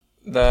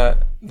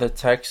that the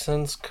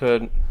Texans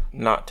could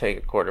not take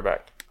a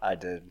quarterback. I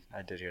did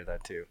hear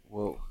that too.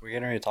 Well, we're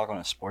getting ready to talk on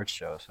a sports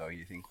show, so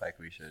you think like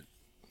we should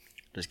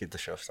just get the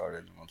show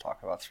started and we'll talk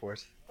about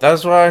sports?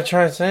 That's why I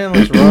tried saying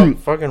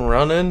let's fucking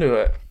run into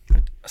it.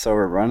 So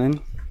we're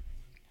running?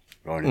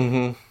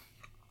 Mm-hmm.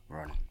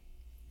 Running.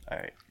 All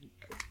right.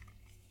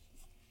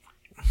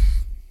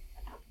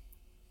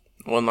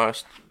 One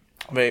last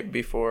wait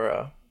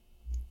before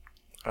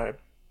I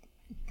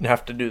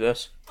have to do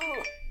this.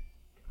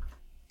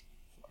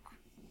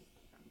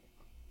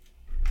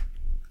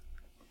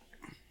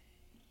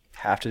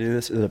 Have to do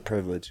this is a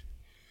privilege.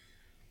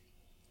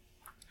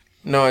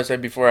 No, I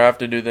said before I have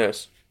to do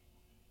this.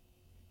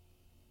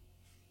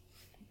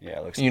 Yeah,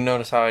 it looks. You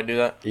notice how I do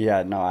that?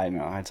 Yeah, no, I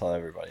know. I tell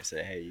everybody,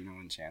 say, hey, you know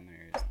when Chandler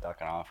is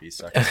ducking off, he's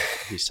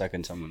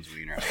sucking someone's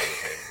wiener out of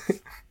the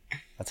table.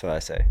 That's what I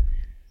say.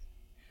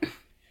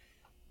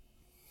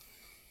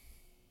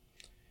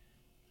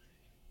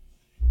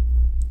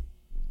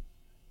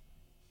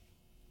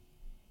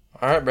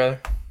 All right,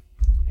 brother.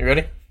 You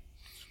ready?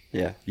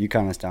 Yeah, you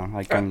count us down.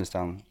 I counted us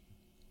down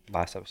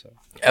last episode.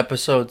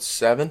 Episode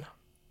 7?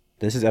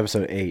 This is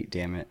episode 8,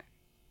 damn it.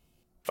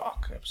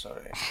 Fuck,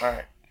 episode 8. All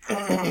right.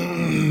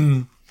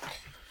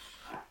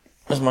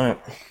 Where's my...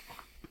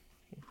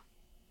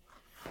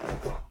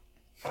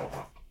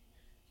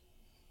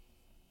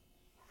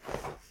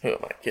 Who am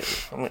I kidding?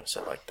 I'm going to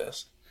sit like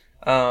this.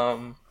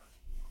 All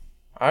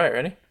right,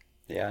 ready?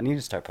 Yeah, I need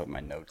to start putting my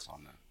notes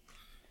on the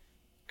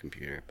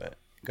computer, but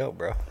go,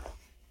 bro.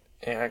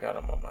 Yeah, I got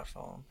them on my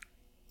phone.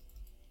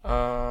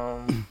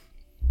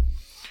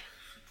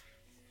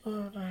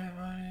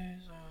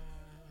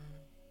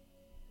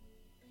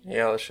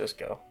 Yeah, let's just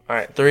go. All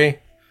right, 3,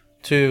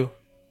 2,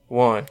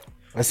 1.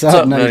 What's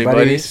up, Nutty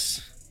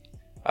buddies?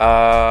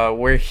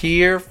 We're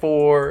here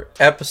for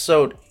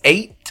episode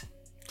 8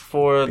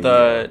 for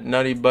the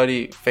Nutty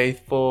Buddy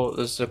Faithful.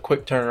 This is a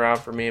quick turnaround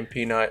for me and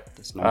Peanut.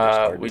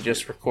 We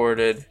just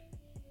recorded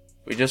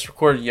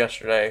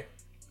yesterday.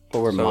 But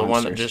we're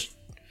monsters.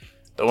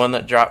 The one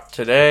that dropped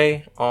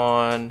today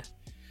on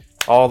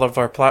all of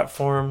our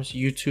platforms,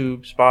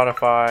 YouTube,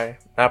 Spotify,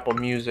 Apple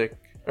Music,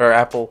 or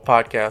Apple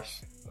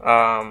Podcasts,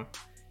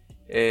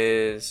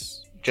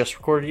 is just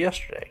recorded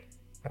yesterday.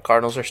 The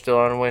Cardinals are still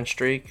on a win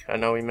streak. I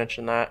know we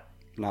mentioned that.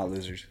 Not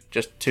losers.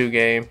 Just 2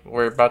 game.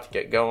 We're about to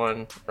get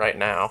going right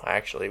now,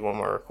 actually, when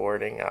we're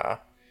recording,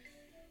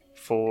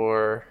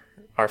 for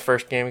our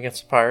first game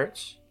against the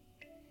Pirates.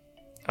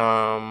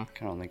 Can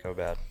only go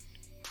bad.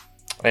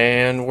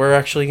 And we're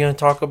actually going to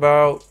talk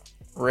about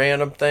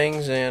random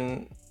things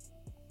and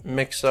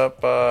mix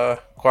up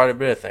quite a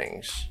bit of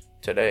things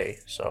today.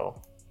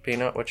 So,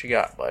 Peanut, what you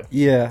got, bud?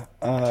 Yeah,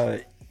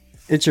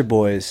 it's your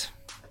boys.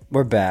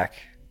 We're back.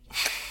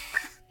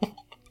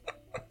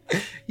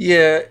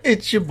 Yeah,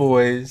 it's your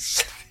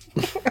boys.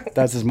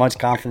 That's as much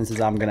confidence as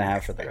I'm going to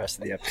have for the rest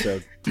of the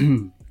episode.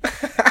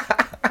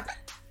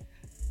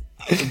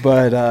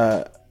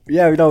 But,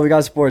 yeah, we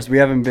got sports. We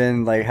haven't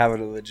been like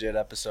having a legit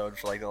episode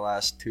for like the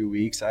last 2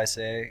 weeks, I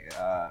say.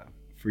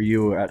 For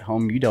you at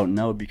home, you don't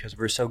know because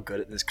we're so good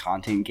at this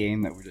content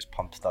game that we just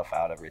pump stuff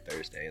out every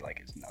Thursday like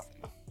it's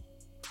nothing.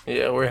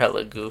 Yeah, we're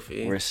hella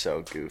goofy. We're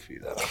so goofy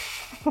though.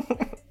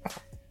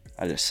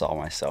 I just saw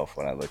myself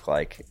what I look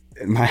like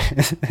in my,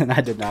 and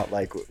I did not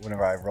like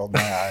whenever I rolled my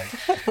eye.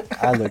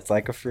 I looked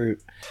like a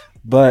fruit,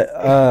 but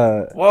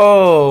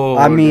whoa!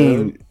 I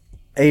mean, dude.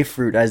 A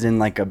fruit as in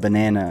like a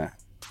banana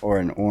or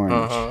an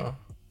orange. Uh-huh.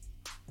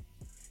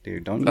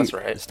 Dude, don't That's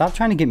right. Stop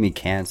trying to get me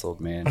canceled,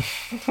 man.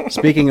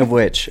 Speaking of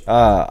which,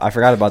 I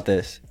forgot about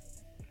this.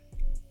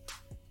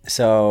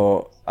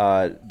 So,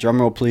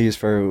 drum roll please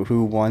for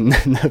who won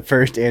the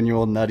first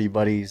annual Nutty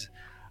Buddies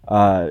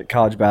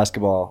college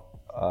basketball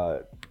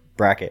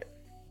bracket.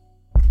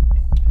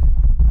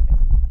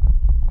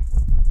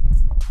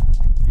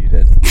 You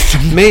did.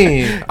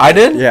 Me? I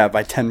did? Yeah,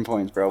 by 10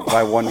 points, bro.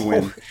 By 1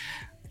 win.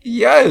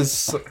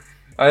 Yes.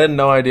 I had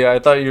no idea. I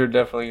thought you were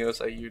definitely going to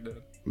say you did.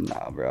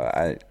 Nah,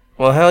 bro.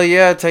 Well, hell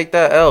yeah. Take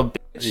that L, bitch.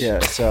 Yeah,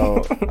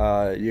 so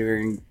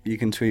you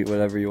can tweet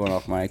whatever you want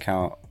off my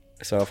account.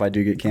 So if I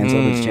do get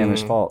canceled, it's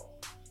Chandler's fault.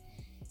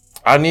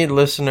 I need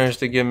listeners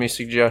to give me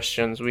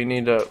suggestions. We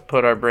need to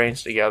put our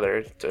brains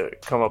together to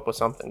come up with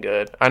something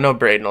good. I know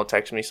Braden will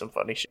text me some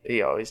funny shit.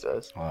 He always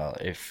does. Well,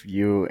 if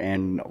you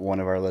and one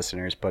of our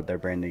listeners put their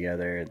brain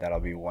together, that'll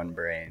be one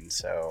brain.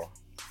 So,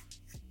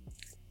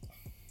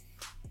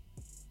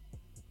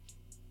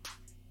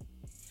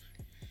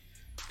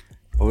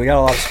 well, we got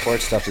a lot of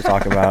sports stuff to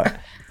talk about,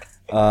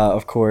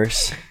 of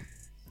course.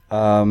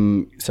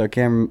 So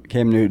Cam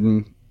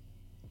Newton,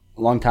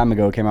 a long time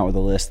ago, came out with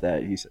a list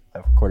that he's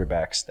of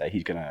quarterbacks that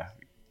he's gonna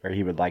or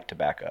he would like to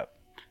back up.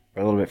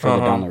 We're a little bit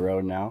further down the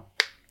road now.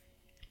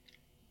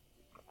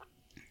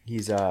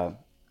 He's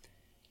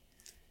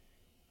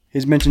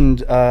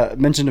mentioned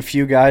a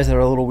few guys that are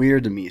a little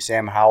weird to me.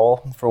 Sam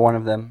Howell for one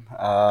of them.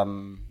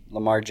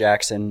 Lamar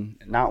Jackson,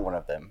 not one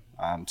of them.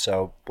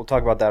 So we'll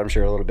talk about that, I'm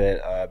sure, a little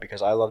bit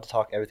because I love to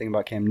talk everything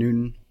about Cam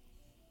Newton.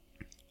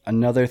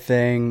 Another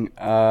thing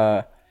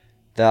that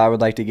I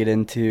would like to get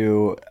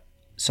into,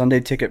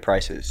 Sunday ticket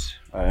prices.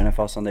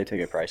 NFL Sunday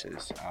ticket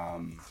prices.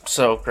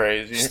 So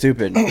crazy.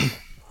 Stupid.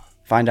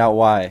 Find out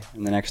why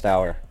in the next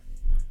hour.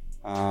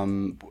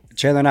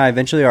 Chandler and I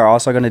eventually are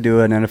also going to do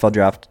an NFL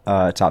draft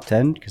top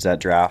 10 because that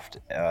draft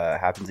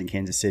happens in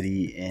Kansas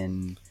City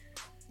in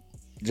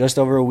just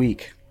over a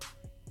week,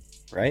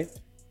 right?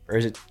 Or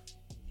is it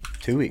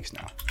 2 weeks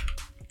now?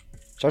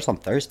 Starts on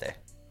Thursday.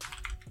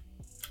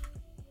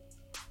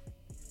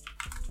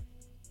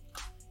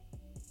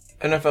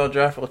 NFL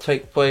draft will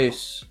take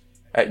place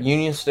at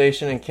Union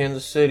Station in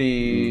Kansas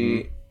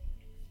City,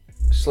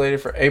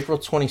 slated for April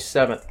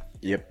 27th.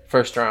 Yep.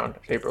 First round,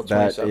 April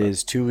 27th. That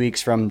is 2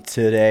 weeks from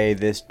today,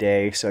 this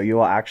day. So you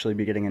will actually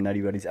be getting a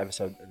Nutty Buddies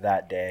episode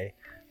that day.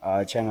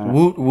 Chandler and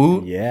Woot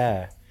woot.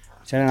 Yeah.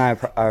 Chandler and I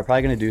are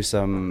probably going to do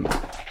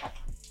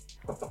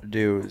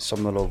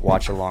some little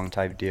watch along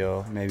type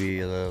deal. Maybe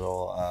a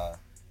little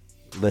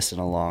listen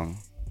along.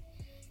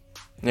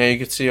 Yeah, you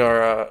could see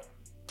our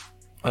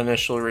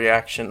initial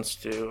reactions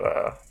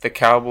to the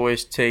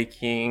Cowboys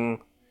taking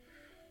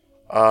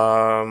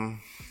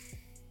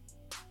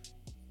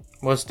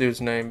what's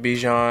dude's name?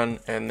 Bijan,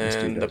 and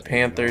then the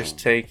Panthers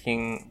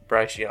taking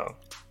Bryce Young.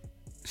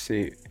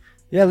 See,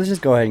 yeah, let's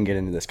just go ahead and get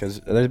into this because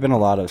there's been a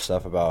lot of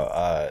stuff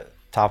about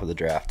top of the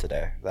draft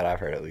today that I've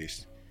heard at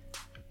least.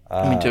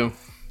 Me too.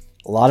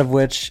 A lot of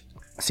which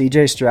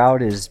CJ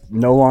Stroud is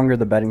no longer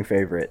the betting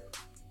favorite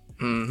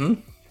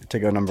to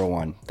go number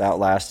one. That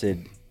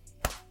lasted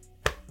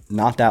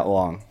not that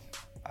long.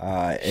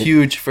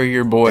 Huge for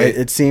your boy.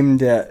 It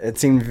seemed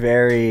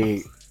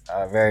very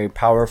very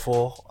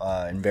powerful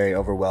and very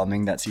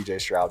overwhelming that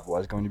CJ Stroud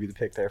was going to be the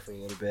pick there for a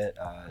little bit.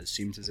 It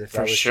seems as if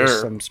that was just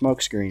some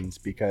smoke screens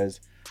because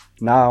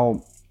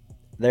now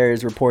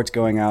there's reports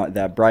going out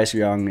that Bryce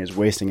Young is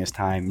wasting his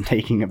time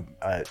taking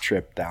a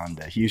trip down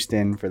to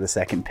Houston for the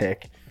second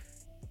pick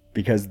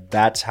because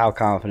that's how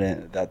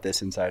confident that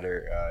this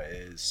insider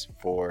is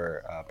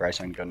for Bryce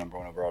Young to go number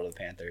one overall to the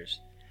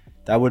Panthers.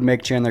 That would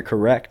make Chandler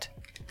correct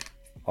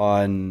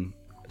on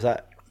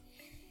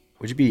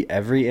would you be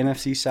every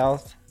NFC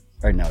South?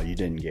 Or no, you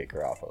didn't get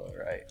Garoppolo,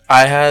 right?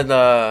 I had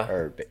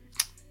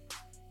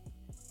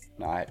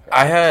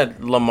I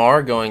had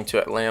Lamar going to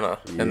Atlanta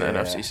in the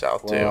NFC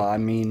South too. Well, I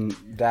mean,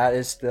 that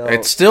is still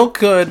it still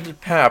could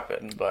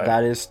happen, but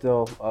that is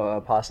still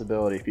a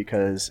possibility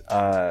because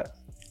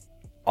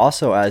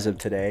also as of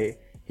today,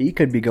 he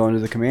could be going to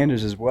the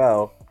Commanders as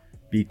well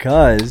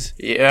because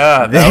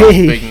that was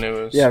big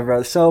news. Yeah,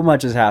 bro, so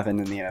much has happened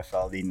in the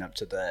NFL leading up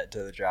to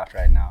the draft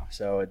right now.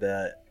 So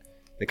the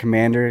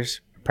Commanders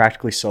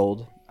practically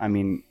sold. I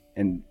mean,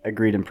 and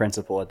agreed in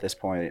principle at this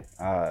point,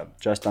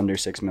 just under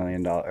 $6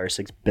 million or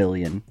 $6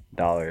 billion.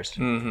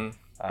 Philadelphia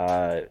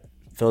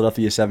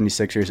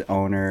 76ers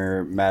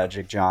owner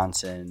Magic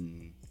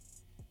Johnson,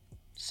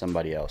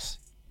 somebody else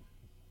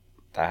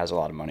that has a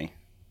lot of money.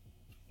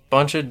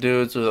 Bunch of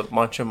dudes with a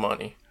bunch of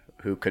money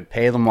who could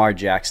pay Lamar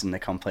Jackson to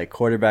come play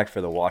quarterback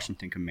for the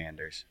Washington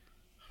Commanders.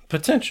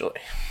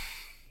 Potentially,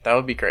 that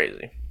would be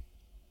crazy.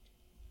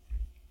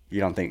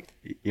 You don't think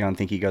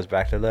he goes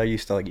back there though? You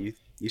still think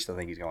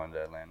he's going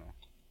to Atlanta?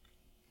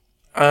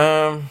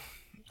 I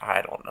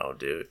don't know,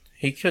 dude.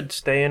 He could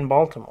stay in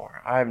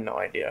Baltimore. I have no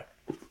idea.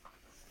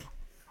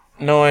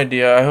 No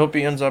idea. I hope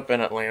he ends up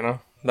in Atlanta.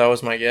 That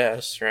was my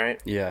guess,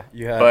 right? Yeah,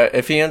 you have. But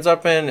if he ends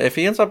up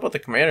with the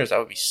Commanders, that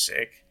would be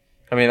sick.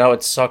 I mean, that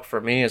would suck for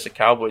me as a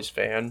Cowboys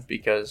fan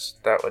because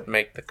that would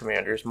make the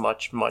Commanders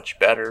much, much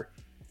better.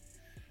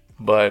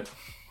 But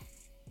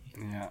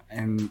yeah,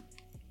 and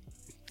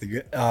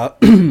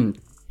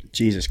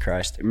Jesus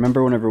Christ.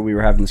 Remember whenever we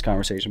were having this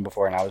conversation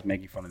before and I was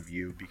making fun of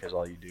you because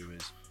all you do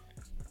is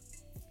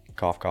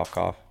cough, cough,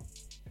 cough?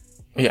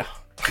 Yeah.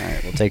 All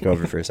right, we'll take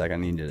over for a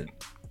second. I need to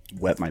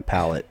wet my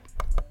palate.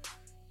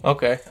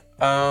 Okay.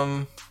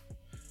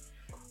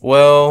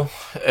 Well,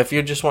 if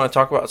you just want to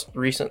talk about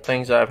recent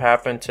things that have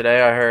happened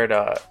today, I heard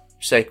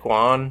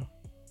Saquon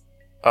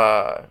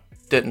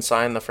didn't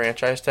sign the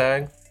franchise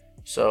tag.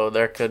 So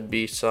there could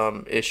be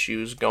some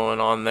issues going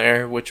on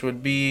there, which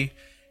would be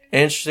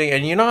interesting.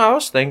 And I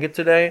was thinking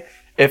today,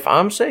 if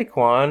I'm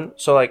Saquon,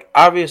 so like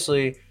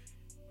obviously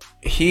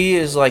he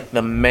is like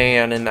the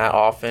man in that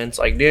offense.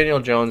 Like Daniel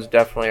Jones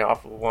definitely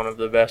off of one of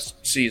the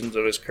best seasons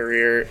of his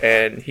career,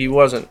 and he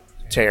wasn't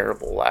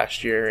terrible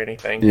last year or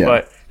anything. Yeah.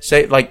 But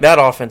say like that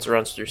offense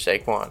runs through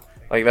Saquon.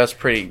 Like that's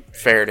pretty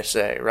fair to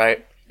say,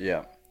 right?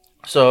 Yeah.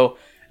 So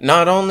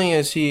not only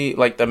is he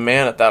like the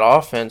man at that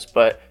offense,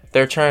 but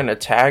they're trying to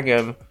tag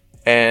him,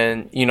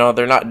 and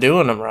they're not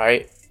doing him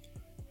right.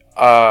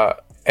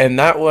 And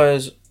that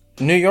was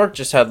New York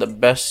just had the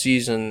best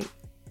season,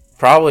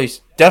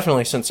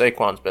 definitely since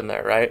Saquon's been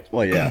there, right?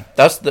 Well, yeah,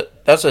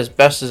 that's as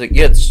best as it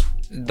gets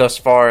thus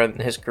far in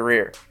his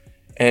career.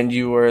 And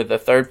you were the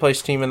third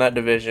place team in that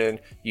division.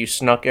 You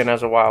snuck in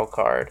as a wild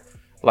card.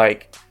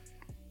 Like,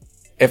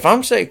 if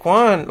I'm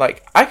Saquon,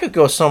 like I could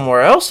go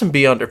somewhere else and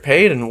be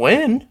underpaid and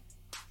win.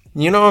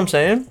 You know what I'm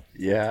saying?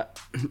 Yeah,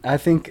 I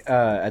think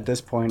at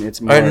this point it's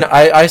more.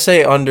 I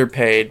say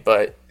underpaid,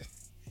 but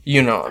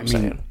you know what I'm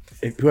saying.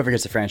 whoever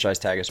gets the franchise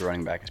tag as a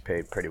running back is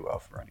paid pretty well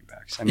for running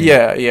backs. I mean,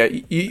 yeah.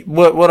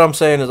 What I'm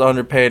saying is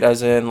underpaid,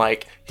 as in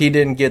like he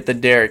didn't get the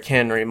Derrick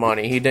Henry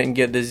money, he didn't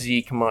get the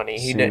Zeke money,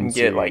 he didn't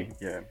get like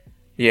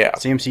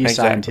CMC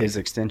signed his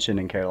extension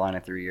in Carolina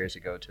 3 years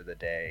ago to the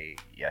day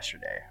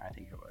yesterday. I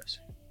think it was.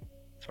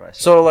 That's what I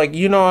said. So like,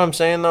 you know what I'm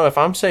saying though? If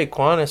I'm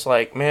Saquon, it's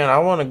like, man, I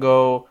want to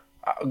go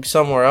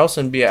somewhere else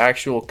and be an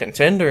actual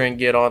contender and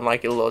get on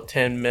like a little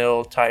 10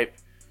 mil type,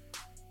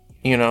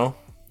 you know?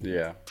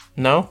 Yeah.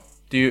 No?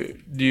 Do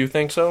you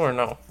think so or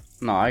no?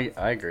 No, I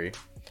agree.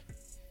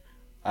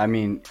 I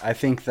mean, I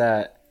think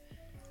that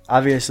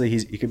obviously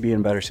he could be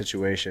in a better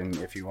situation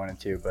if he wanted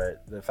to,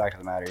 but the fact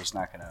of the matter, he's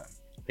not gonna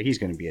he's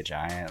gonna be a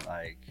Giant.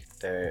 Like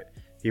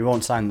he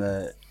won't sign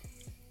the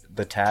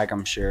tag,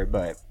 I'm sure,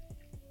 but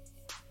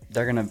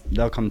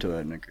they'll come to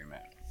an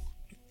agreement.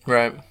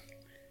 Right.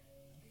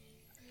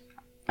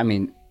 I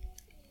mean,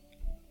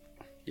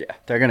 yeah,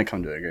 they're gonna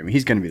come to an agreement.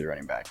 He's gonna be the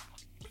running back.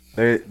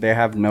 They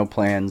have no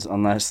plans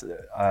unless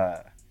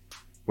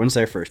when's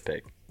their first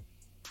pick?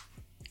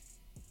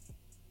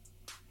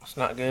 It's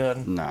not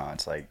good. No,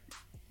 it's like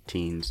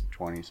teens,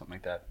 20, something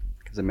like that.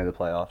 Because they made the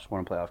playoffs,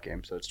 won a playoff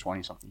game, so it's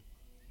 20 something.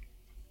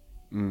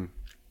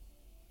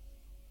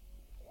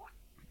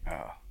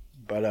 Oh,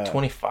 but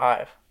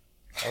 25.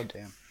 Oh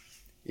damn.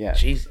 Yeah.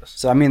 Jesus.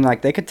 So I mean,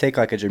 like they could take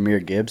like a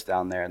Jahmyr Gibbs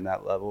down there in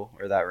that level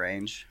or that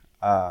range.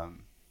 Alabama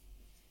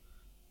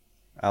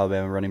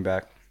running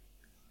back.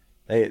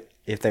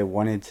 If they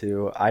wanted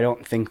to, I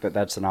don't think that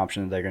that's an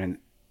option that they're going to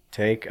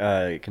take.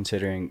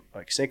 Considering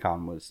like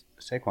Saquon was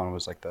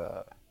like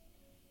the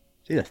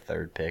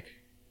third pick.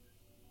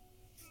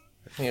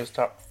 I think it was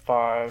top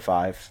 5.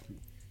 5,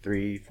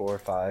 3, 4,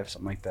 5,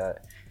 something like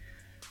that.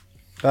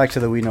 Back to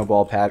the We Know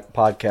Ball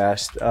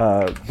podcast,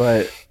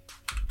 but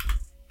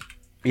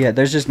yeah,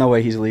 there's just no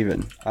way he's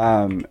leaving.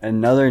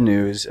 Another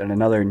news and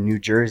another New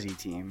Jersey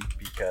team,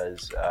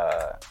 because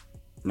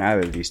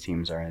neither of these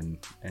teams are in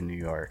New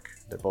York.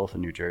 They're both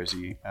in New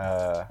Jersey.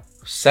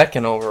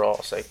 Second overall,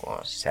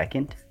 Saquon.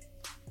 Second?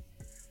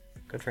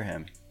 Good for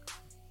him.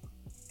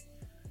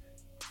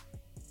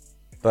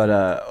 But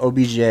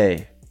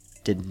OBJ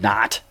did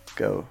not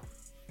go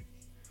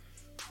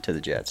to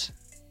the Jets.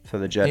 So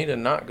the Jets. He did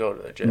not go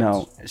to the Jets.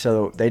 No,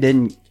 so they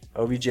didn't.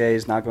 OBJ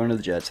is not going to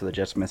the Jets, so the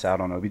Jets miss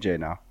out on OBJ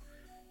now.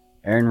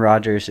 Aaron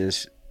Rodgers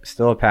is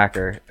still a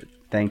Packer.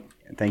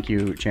 Thank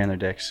you, Chandler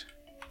Dix,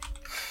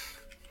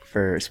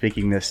 for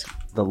speaking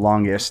the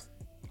longest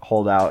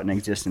holdout in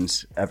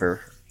existence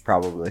ever,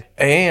 probably.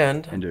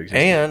 And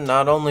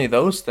not only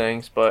those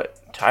things, but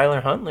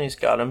Tyler Huntley's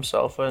got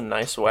himself a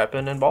nice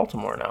weapon in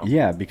Baltimore now.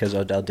 Yeah, because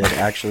Odell did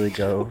actually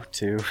go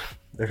to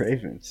the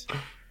Ravens.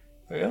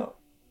 Yeah.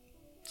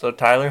 So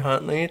Tyler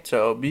Huntley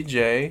to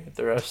OBJ,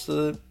 the rest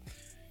of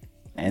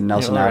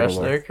Nelson the Aguilar. rest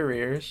of their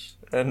careers,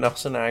 and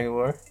Nelson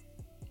Aguilar.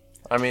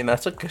 I mean,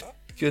 that's a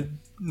good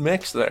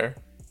mix there.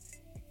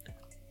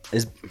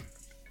 Is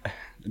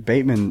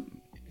Bateman?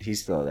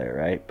 He's still there,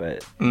 right?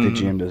 But the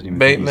GM doesn't even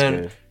think he's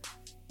good.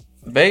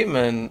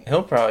 Bateman,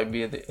 he'll probably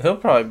be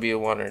a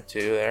 1 or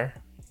 2 there.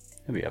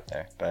 He'll be up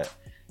there, but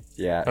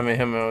yeah. I mean,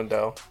 him and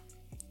Odell.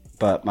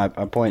 But my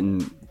point in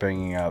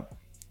bringing up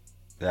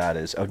that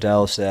is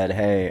Odell said,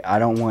 "Hey, I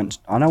don't want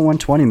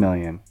 $20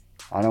 million.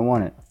 I don't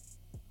want it.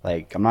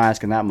 Like, I'm not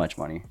asking that much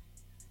money."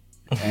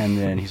 And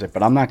then he's like,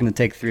 "But I'm not going to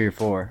take 3 or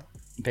 4."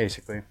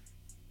 Basically,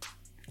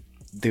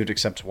 dude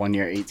accepts 1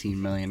 year, $18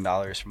 million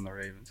from the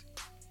Ravens.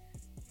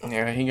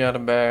 Yeah, he got a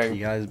bag. He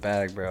got his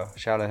bag, bro.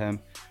 Shout out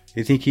him.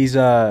 You think he's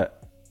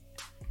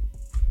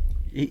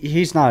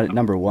he's not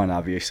number 1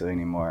 obviously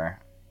anymore.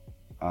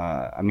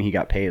 I mean, he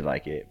got paid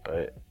like it,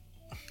 but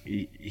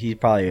he's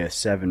probably a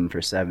 7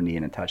 for 70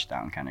 and a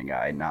touchdown kind of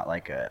guy, not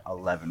like a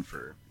 11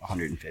 for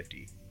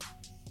 150.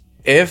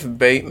 If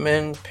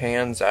Bateman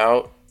pans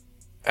out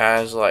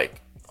as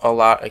like a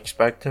lot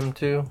expect him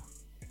to,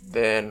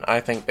 then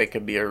I think they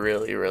could be a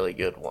really, really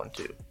good one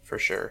too, for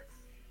sure.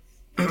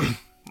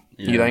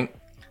 You think?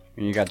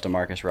 You got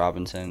Demarcus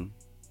Robinson,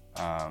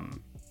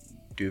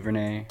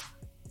 Duvernay.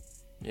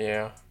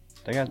 Yeah.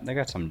 They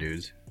got some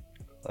dudes.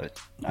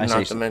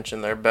 Not to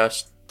mention their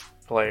best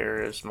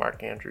player is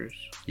Mark Andrews,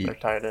 their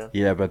tight end.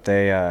 Yeah, but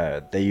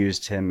they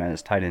used him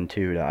as tight end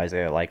too to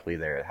Isaiah Likely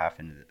there at half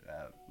in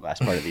the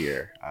last part of the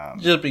year.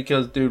 Just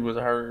because dude was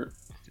hurt.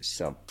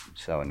 So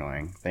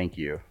annoying. Thank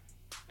you,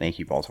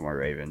 Baltimore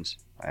Ravens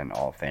and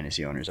all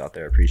fantasy owners out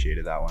there.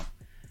 Appreciated that one.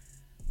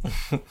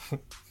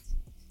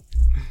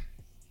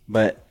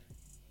 But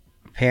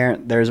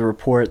there's a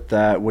report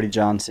that Woody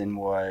Johnson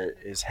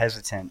is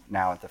hesitant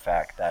now at the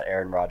fact that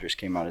Aaron Rodgers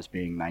came out as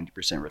being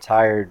 90%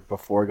 retired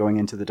before going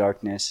into the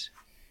darkness.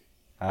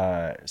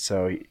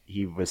 So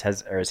he is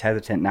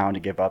hesitant now to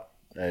give up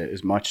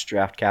as much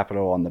draft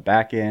capital on the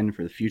back end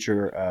for the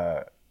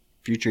future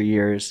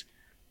years,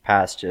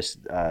 past just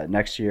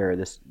next year or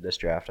this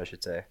draft, I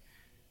should say,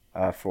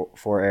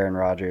 for Aaron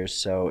Rodgers.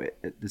 So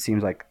it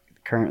seems like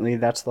currently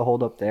that's the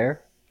holdup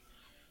there.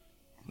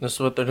 This is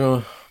what they're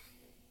doing.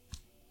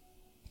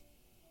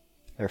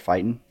 They're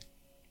fighting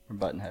or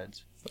button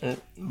heads.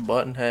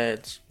 Button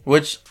heads.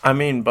 Which, I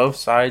mean, both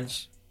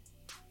sides,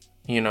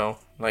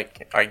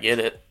 like, I get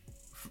it.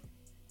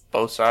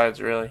 Both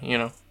sides, really,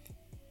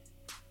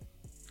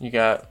 You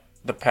got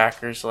the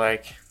Packers,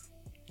 like,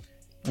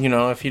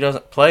 if he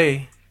doesn't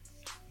play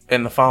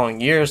in the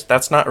following years,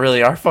 that's not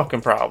really our fucking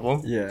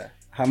problem. Yeah.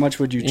 How much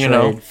would you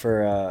trade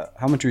for?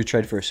 How much would you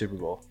trade for a Super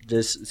Bowl?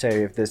 Just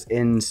say if this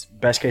ends,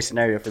 best case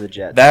scenario for the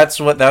Jets. That's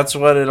what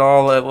it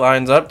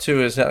lines up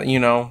to is that,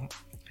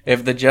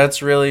 if the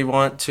Jets really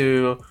want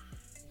to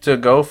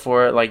go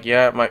for it, like,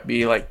 yeah, it might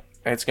be like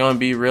it's going to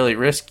be really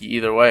risky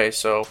either way.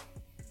 So,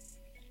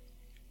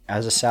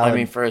 as a salad, I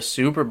mean, for a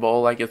Super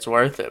Bowl, like, it's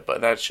worth it, but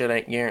that shit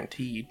ain't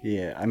guaranteed.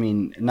 Yeah, I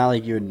mean, not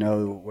like you would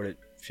know what it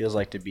feels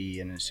like to be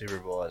in a Super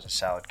Bowl as a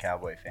salad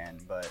Cowboy fan,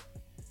 but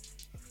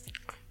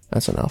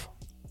that's enough.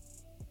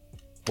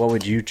 What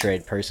would you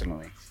trade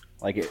personally?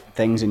 Like,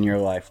 things in your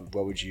life,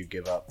 what would you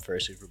give up for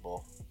a Super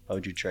Bowl? What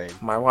would you trade?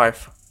 My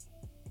wife.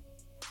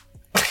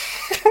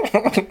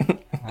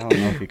 I don't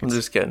know if you can. I'm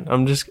just kidding.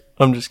 I'm just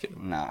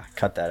kidding. Nah,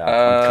 cut that out.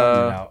 I'm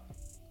cutting it out.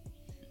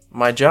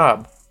 My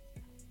job.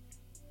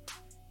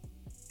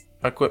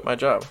 I quit my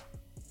job.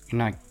 You're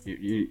not.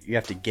 You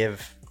have to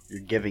give.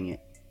 You're giving it.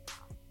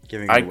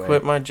 I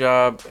quit my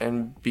job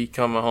and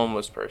become a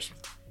homeless person.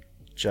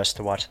 Just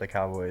to watch the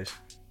Cowboys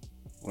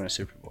win a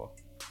Super Bowl.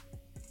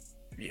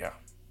 Yeah.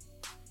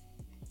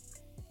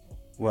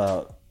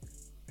 Well,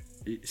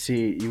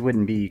 see, you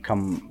wouldn't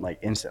become like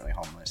instantly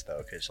homeless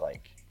though, because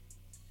like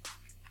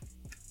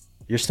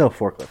you're still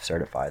forklift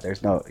certified.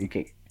 There's no you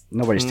can't.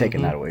 Nobody's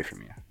taking that away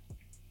from you.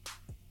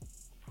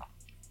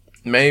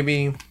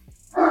 Maybe.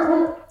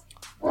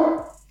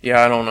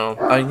 Yeah, I don't know.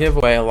 I give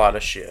away a lot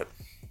of shit.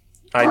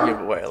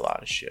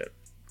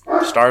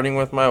 Starting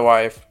with my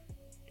wife,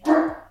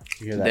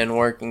 then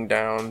working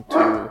down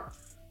to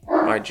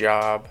my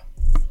job,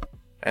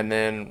 and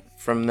then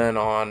from then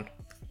on,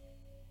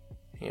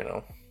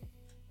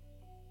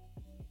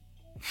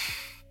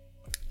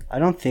 I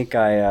don't think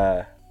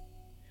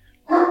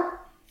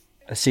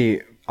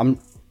see, I'm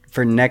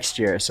for next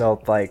year.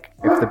 So like,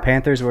 if the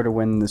Panthers were to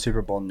win the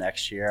Super Bowl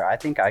next year, I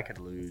think I could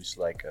lose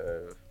a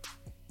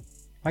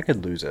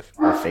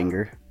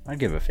finger. I'd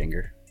give a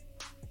finger.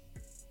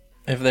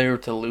 If they were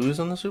to lose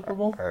in the Super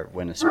Bowl? Or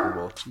win a Super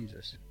Bowl.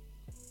 Jesus.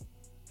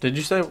 Did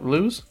you say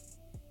lose?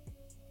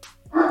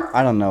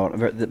 I don't know.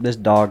 This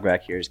dog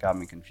back here has got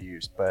me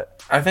confused,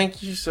 but I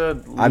think you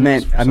said lose. I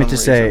meant to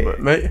say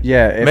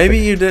yeah. Maybe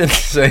you did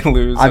say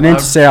lose. I meant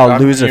to say I'll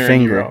lose a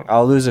finger.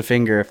 I'll lose a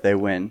finger if they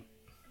win.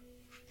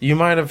 You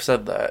might have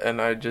said that,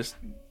 and I just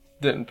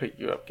didn't pick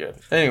you up good.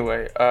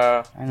 Anyway,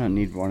 I don't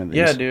need one of these.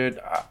 Yeah, dude.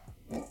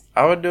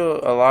 I would do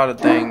a lot of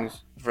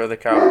things for the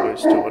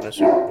Cowboys to win a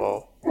Super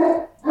Bowl.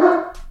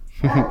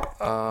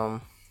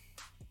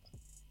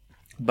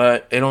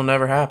 But it'll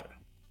never happen.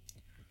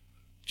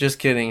 Just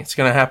kidding. It's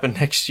going to happen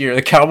next year.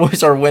 The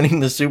Cowboys are winning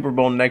the Super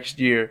Bowl next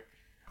year.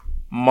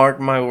 Mark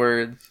my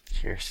words.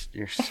 You're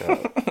so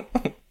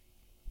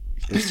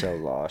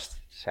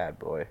lost. Sad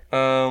boy.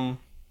 I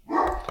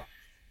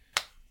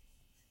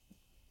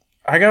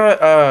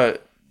got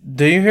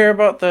do you hear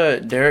about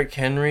the Derrick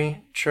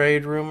Henry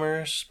trade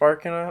rumors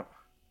sparking up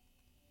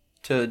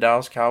to the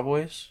Dallas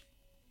Cowboys?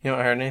 You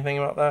haven't heard anything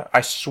about that?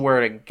 I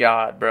swear to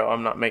God, bro,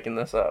 I'm not making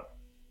this up.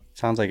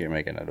 Sounds like you're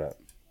making it up.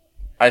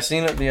 I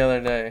seen it the other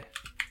day.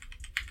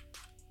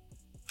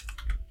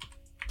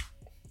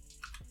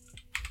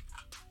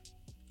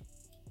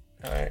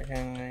 Derrick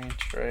Henry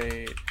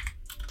trade.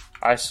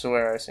 I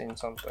swear I seen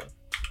something.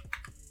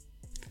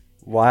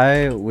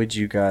 Why would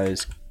you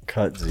guys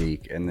cut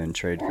Zeke and then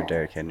trade for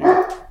Derrick Henry?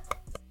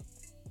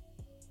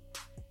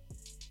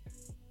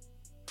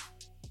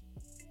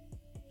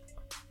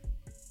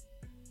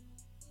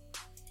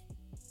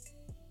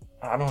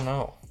 I don't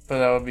know, but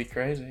that would be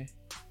crazy.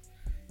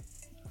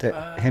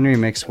 Henry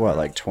makes what,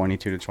 like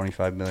 22 to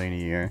 25 million a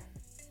year?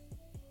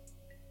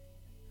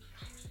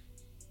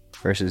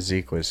 Versus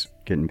Zeke was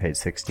getting paid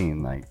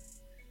 16. Like,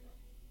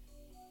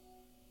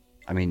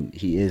 I mean,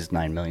 he is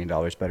 $9 million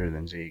better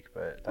than Zeke,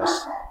 but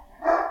that's.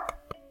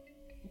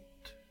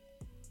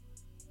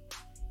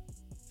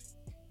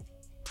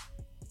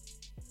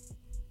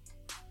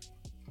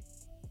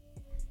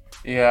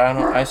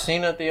 Yeah, I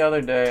seen it the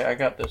other day. I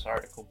got this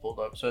article pulled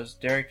up. It says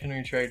Derrick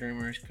Henry trade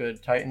rumors,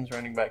 could Titans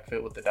running back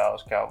fit with the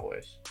Dallas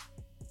Cowboys?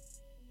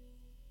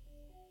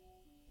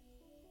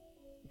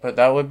 But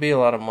that would be a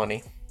lot of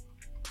money.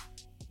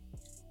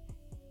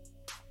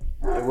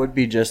 It would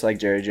be just like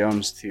Jerry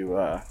Jones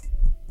to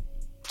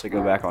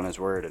go back on his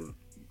word and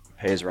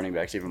pay his running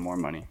backs even more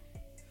money.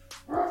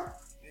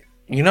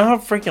 You know how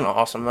freaking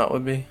awesome that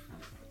would be?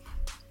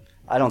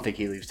 I don't think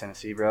he leaves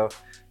Tennessee, bro.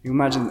 You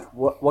imagine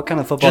what kind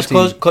of football team?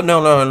 Just close.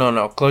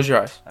 No. Close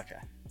your eyes. Okay.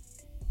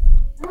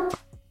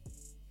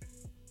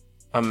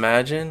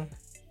 Imagine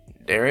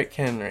Derrick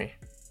Henry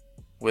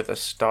with a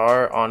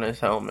star on his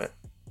helmet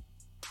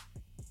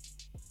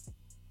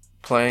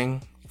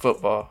playing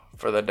football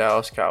for the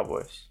Dallas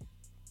Cowboys.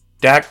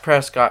 Dak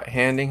Prescott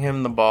handing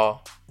him the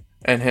ball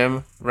and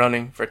him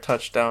running for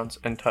touchdowns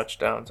and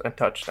touchdowns and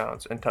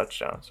touchdowns and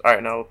touchdowns. All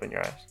right, now open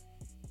your eyes.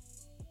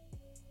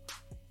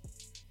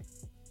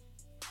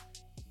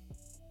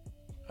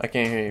 I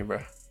can't hear you, bro.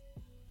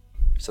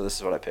 So this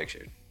is what I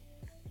pictured.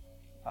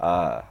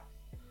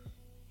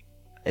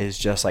 It's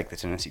just like the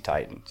Tennessee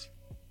Titans.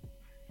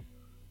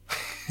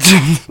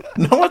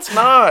 No, it's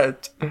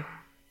not.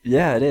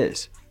 Yeah, it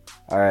is.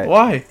 All right.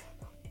 Why?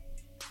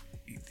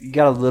 You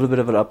got a little bit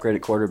of an upgrade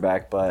at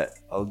quarterback, but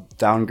a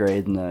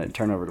downgrade in the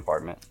turnover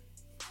department.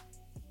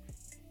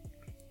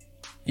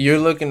 You're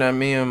looking at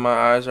me in my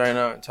eyes right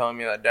now and telling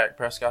me that Dak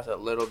Prescott's a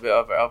little bit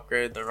of an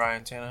upgrade than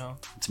Ryan Tannehill?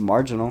 It's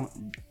marginal.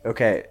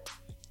 Okay,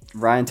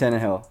 Ryan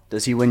Tannehill,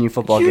 does he win you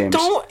football games? You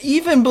don't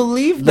even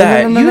believe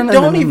that. You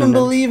don't even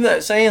believe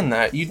that saying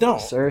that. You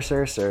don't. Sir,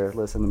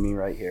 listen to me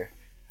right here.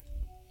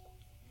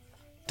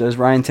 Does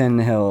Ryan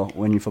Tannehill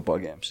win you football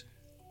games?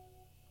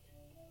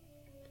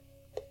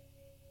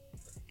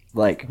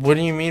 Like, what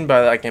do you mean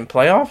by that? Like in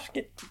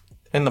playoffs?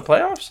 In the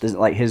playoffs? Does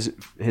like his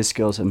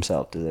skills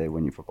himself, do they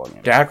win you football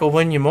games? Dak will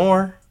win you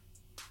more.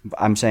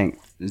 I'm saying,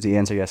 is the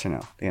answer yes or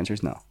no? The answer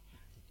is no.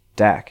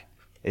 Dak,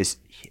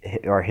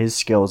 are his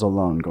skills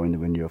alone going to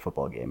win you a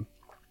football game?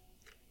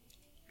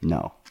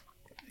 No.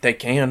 They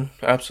can.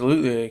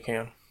 Absolutely they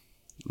can.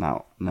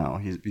 No.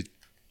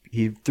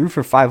 He threw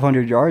for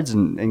 500 yards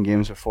in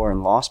games before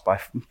and lost by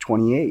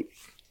 28.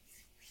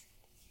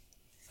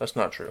 That's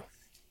not true.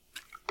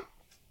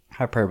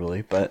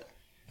 Hyperbole, but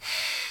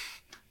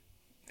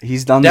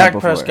he's done that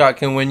before. Dak Prescott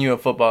can win you a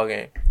football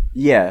game.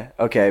 Yeah,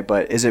 okay,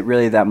 but is it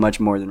really that much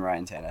more than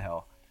Ryan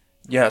Tannehill?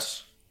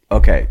 Yes.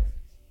 Okay.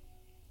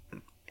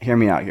 Hear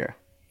me out here.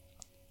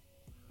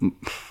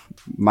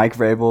 Mike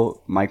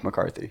Vrabel, Mike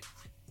McCarthy.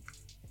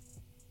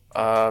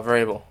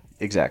 Vrabel.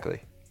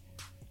 Exactly.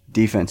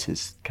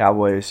 Defenses,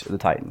 Cowboys or the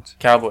Titans?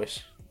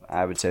 Cowboys.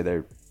 I would say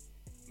they're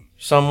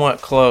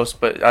somewhat close,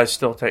 but I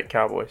still take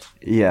Cowboys.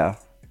 Yeah.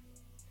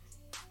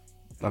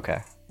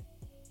 Okay.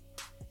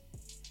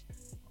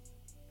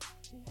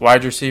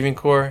 Wide receiving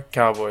core,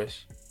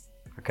 Cowboys.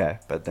 Okay,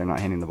 but they're not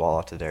handing the ball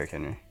off to Derrick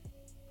Henry.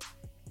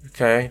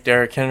 Okay,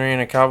 Derrick Henry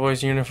in a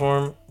Cowboys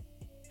uniform,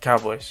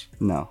 Cowboys.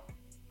 No,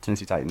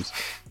 Tennessee Titans.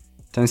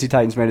 Tennessee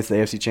Titans made it to the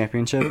AFC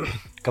Championship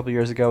a couple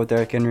years ago with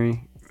Derrick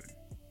Henry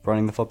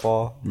running the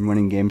football and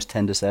winning games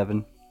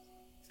 10-7.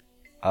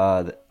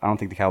 I don't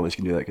think the Cowboys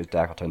can do that because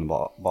Dak will turn the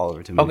ball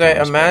over to him. Okay,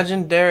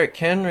 imagine Derrick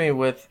Henry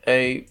with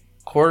a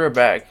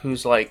quarterback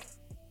who's like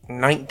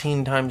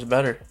 19 times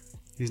better.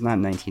 He's not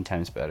 19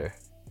 times better.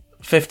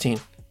 15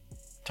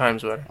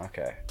 times better.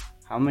 Okay.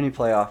 How many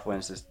playoff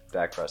wins does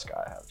Dak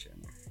Prescott have,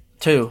 Chandler?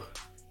 2.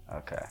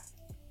 Okay.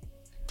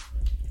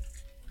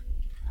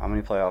 How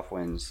many playoff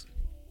wins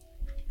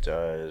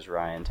does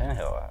Ryan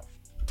Tannehill have?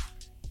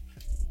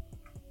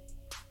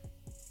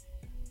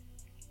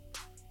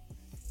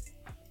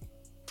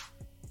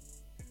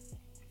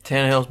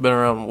 Tannehill's been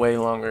around way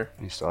longer.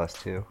 He still has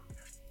 2.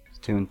 It's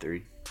 2 and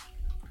 3.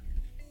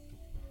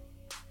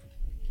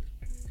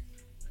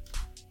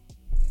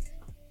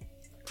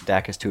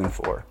 Dak is 2 and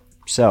 4.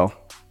 So,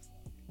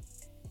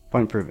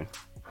 point proven.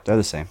 They're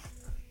the same.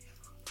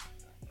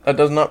 That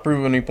does not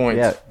prove any points.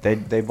 Yeah,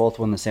 they both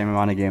won the same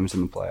amount of games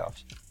in the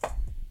playoffs.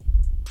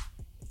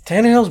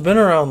 Tannehill's been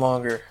around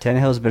longer.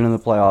 Tannehill's been in the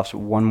playoffs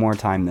one more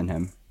time than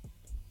him.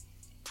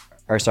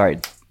 Or sorry,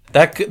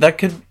 that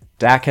could.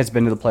 Dak has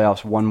been to the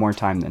playoffs one more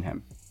time than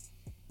him.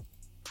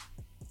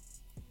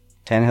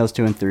 Tannehill's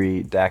 2 and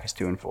 3. Dak is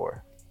 2 and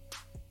 4.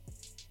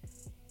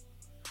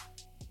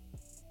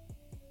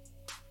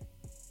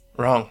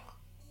 Wrong.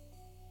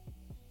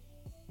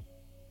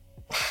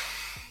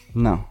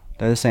 No,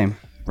 they're the same.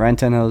 Ryan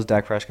Tannehill's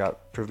Dak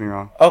Prescott. Prove me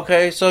wrong.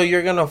 Okay, so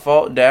you're gonna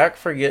fault Dak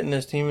for getting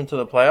his team into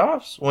the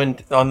playoffs when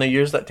on the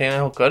years that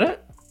Tannehill couldn't?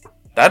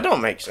 That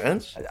don't make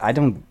sense. I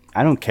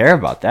don't care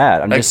about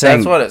that. I'm like, just saying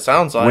that's what it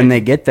sounds like. When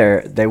they get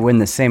there, they win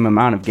the same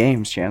amount of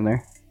games,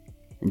 Chandler.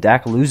 And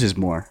Dak loses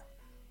more.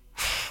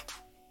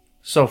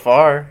 So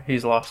far,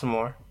 he's lost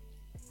more.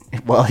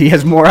 Well, he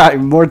has more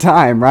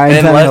time.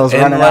 Ryan Tannehill's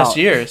running out. In less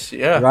years,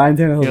 yeah. Ryan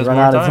Tannehill's run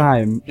out of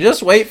time.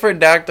 Just wait for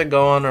Dak to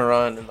go on a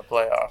run in the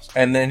playoffs.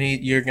 And then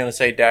you're going to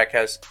say Dak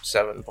has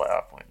 7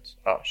 playoff wins.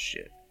 Oh,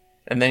 shit.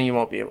 And then you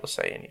won't be able to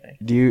say anything.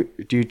 Do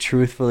you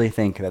truthfully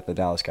think that the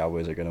Dallas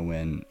Cowboys are going to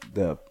win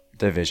the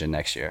division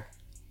next year?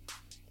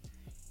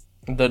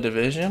 The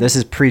division? This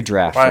is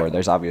pre-draft.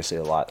 There's obviously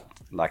a lot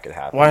that could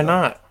happen. Why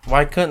not?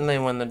 Why couldn't they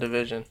win the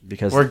division?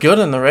 Because we're good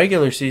in the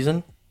regular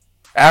season.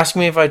 Ask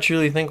me if I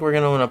truly think we're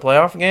going to win a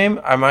playoff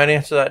game. I might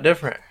answer that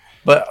different.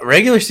 But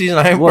regular season,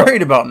 I ain't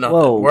worried about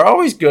nothing. We're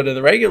always good in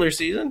the regular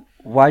season.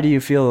 Why do you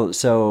feel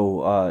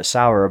so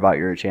sour about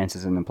your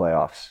chances in the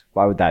playoffs?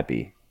 Why would that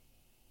be?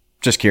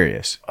 Just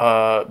curious.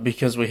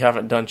 Because we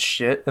haven't done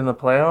shit in the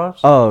playoffs.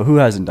 Oh, who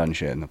hasn't done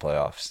shit in the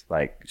playoffs?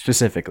 Like,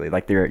 specifically,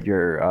 like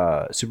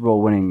your Super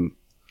Bowl winning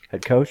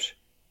head coach?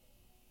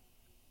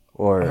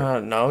 Or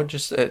no,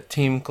 just a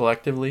team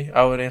collectively.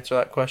 I would answer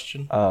that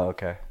question. Oh,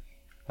 okay.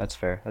 That's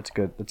fair. That's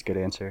good. That's a good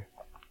answer.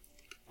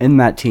 In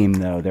that team,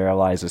 though, there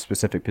lies a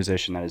specific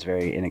position that is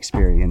very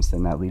inexperienced,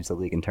 and that leads the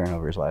league in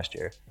turnovers last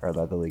year, or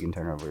led the league in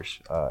turnovers,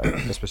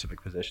 the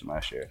specific position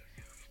last year.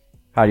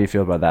 How do you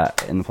feel about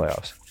that in the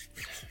playoffs?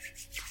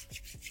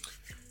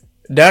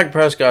 Dak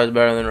Prescott is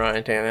better than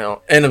Ryan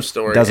Tannehill. End of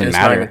story. Doesn't it's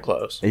matter. Not even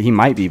close. He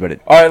might be, but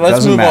all right. Let's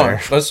doesn't move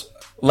matter. on.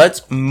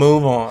 Let's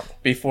move on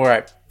before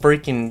I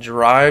freaking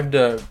drive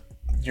to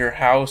your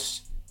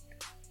house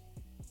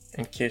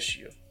and kiss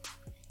you.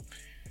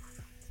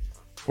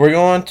 We're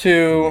going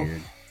to.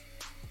 Weird.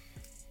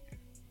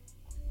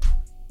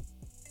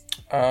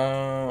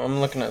 I'm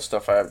looking at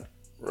stuff I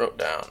wrote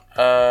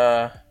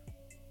down.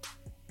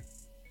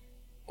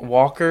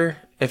 Walker,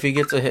 if he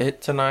gets a hit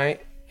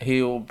tonight,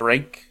 he will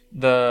break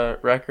the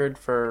record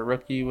for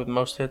rookie with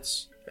most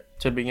hits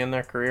to begin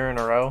their career in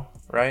a row,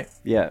 right?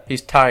 Yeah.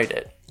 He's tied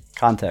it.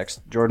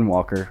 Context. Jordan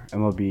Walker,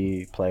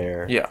 MLB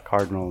player. Yeah.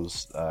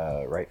 Cardinals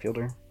right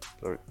fielder.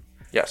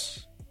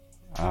 Yes.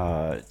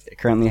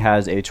 Currently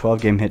has a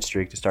 12-game hit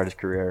streak to start his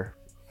career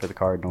for the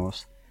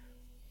Cardinals.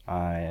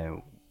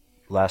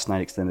 Last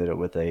night extended it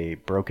with a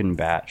broken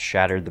bat,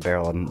 shattered the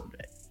barrel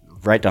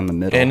right down the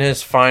middle. In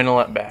his final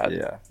at bat.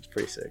 Yeah, it's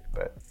pretty sick.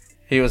 But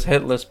he was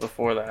hitless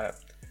before that.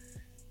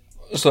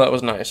 So that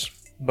was nice.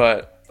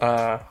 But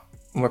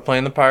we're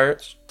playing the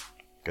Pirates.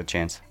 Good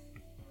chance.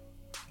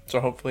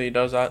 So hopefully he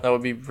does that. That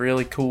would be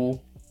really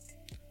cool.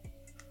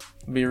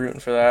 Be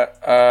rooting for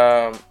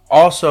that.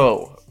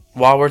 Also,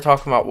 while we're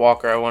talking about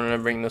Walker, I wanted to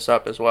bring this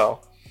up as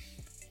well.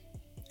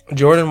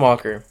 Jordan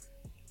Walker.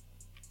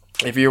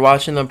 If you're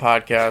watching the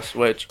podcast,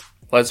 which,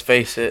 let's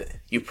face it,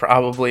 you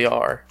probably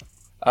are.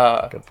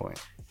 Good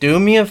point. Do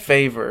me a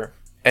favor,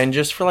 and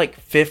just for like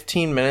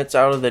 15 minutes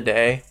out of the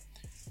day,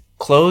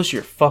 close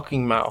your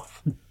fucking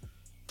mouth.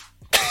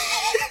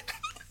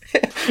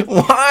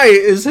 Why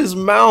is his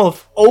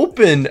mouth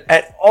open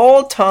at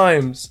all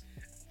times?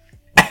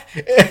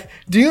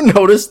 Do you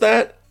notice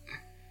that?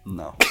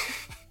 No.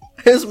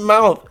 His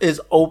mouth is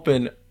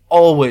open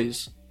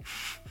always.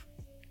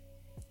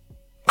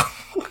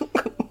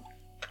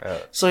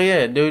 So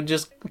yeah, dude,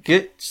 just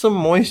get some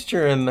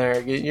moisture in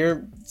there. Get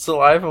your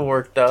saliva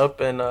worked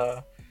up, and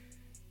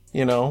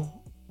you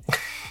know,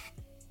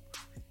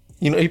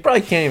 he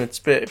probably can't even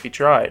spit if he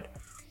tried.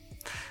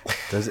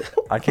 Does it?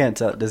 I can't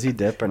tell. Does he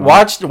dip or not?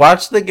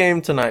 Watch the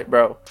game tonight,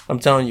 bro. I'm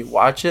telling you,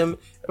 watch him.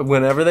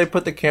 Whenever they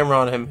put the camera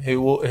on him,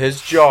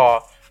 his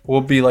jaw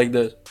will be like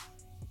this.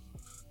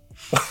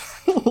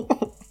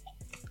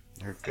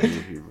 You're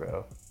crazy,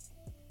 bro.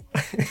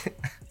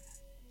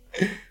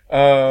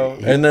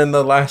 And then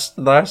the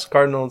last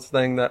Cardinals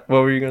thing what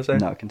were you gonna say?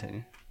 No,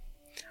 continue.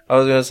 I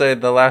was gonna say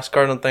the last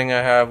Cardinal thing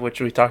I have,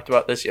 which we talked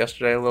about this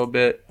yesterday a little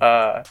bit.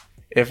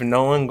 If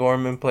Nolan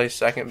Gorman plays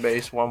second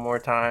base one more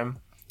time,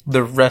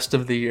 the rest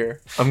of the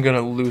year, I'm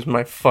gonna lose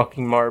my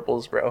fucking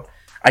marbles, bro.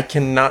 I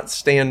cannot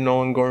stand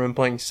Nolan Gorman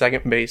playing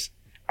second base.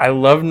 I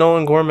love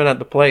Nolan Gorman at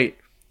the plate.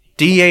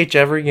 DH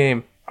every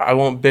game. I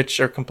won't bitch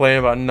or complain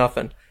about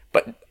nothing.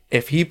 But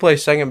if he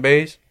plays second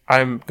base,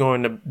 I'm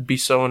going to be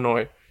so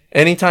annoyed.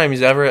 Anytime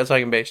he's ever at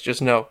second base,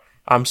 just know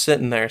I'm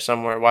sitting there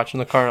somewhere watching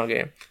the Cardinal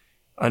game.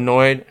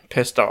 Annoyed,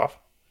 pissed off.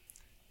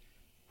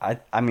 I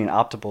mean,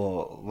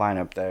 optimal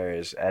lineup there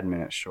is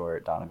Edman at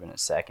short, Donovan at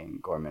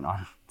second, Gorman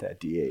on that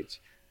DH.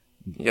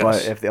 Yes.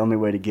 But if the only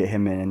way to get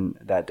him in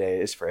that day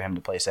is for him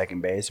to play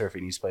second base, or if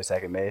he needs to play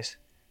second base,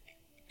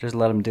 just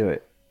let him do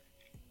it.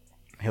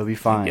 He'll be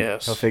fine.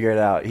 Yes. He'll figure it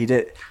out. He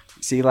did.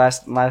 See,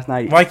 last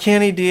night. Why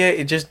can't he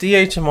DH? Just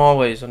DH him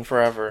always and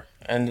forever.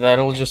 And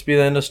that'll just be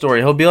the end of the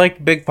story. He'll be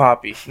like Big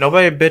Papi.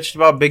 Nobody bitched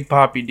about Big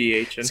Papi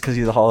DHing. It's because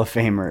he's a Hall of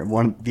Famer.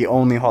 The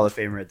only Hall of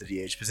Famer at the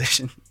DH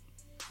position.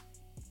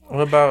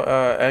 What about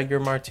Edgar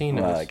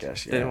Martinez? Well, I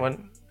guess, yeah.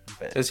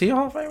 Is he a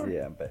Hall of Famer?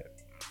 Yeah, but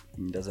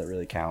it doesn't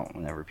really count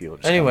whenever people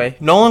just Anyway,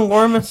 Nolan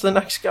Gorman's the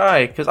next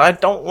guy. Because I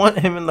don't want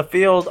him in the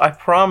field. I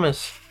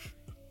promise.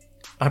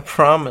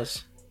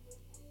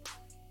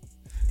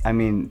 I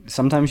mean,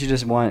 sometimes you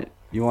just want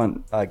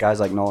guys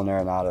like Nolan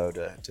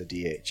Arenado to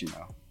DH, you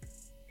know.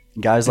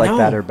 Guys like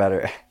that are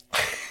better.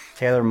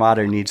 Taylor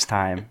Motter needs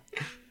time.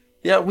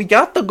 Yeah, we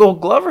got the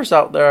Gold Glovers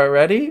out there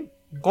already.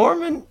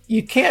 Gorman,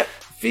 you can't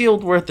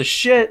field worth of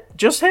shit.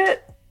 Just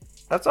hit.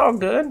 That's all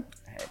good.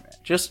 Hey, man.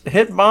 Just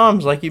hit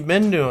bombs like you've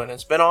been doing.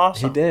 It's been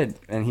awesome. He did,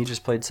 and he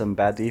just played some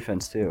bad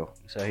defense too.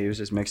 So he was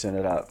just mixing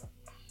it up.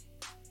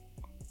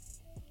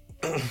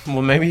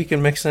 Well, maybe he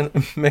can mix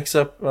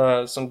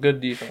up some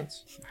good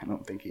defense. I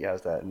don't think he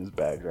has that in his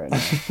bag right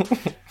now.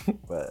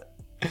 But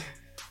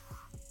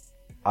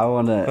I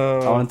want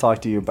to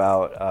talk to you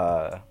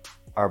about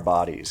our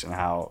bodies and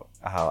how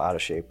out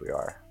of shape we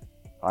are.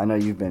 I know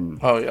you've been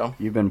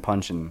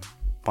punching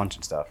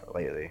stuff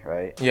lately,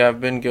 right? Yeah,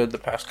 I've been good the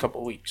past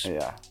couple weeks.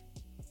 Yeah.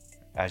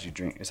 As you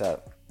drink, is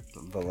that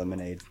the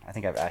lemonade? I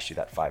think I've asked you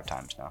that 5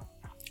 times now.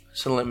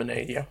 It's a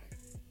lemonade, yeah.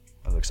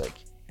 It looks like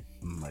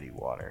muddy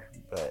water,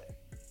 but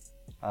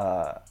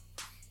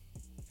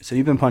so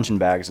you've been punching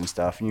bags and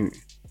stuff,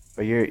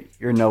 but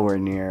you're nowhere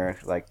near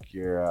like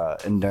your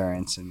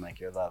endurance and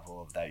like your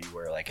level of that you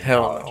were like in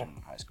college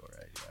and high school,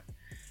 right?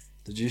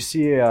 Did you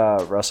see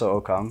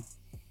Russell Okung?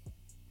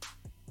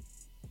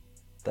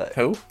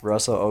 Who?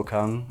 Russell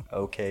Okung,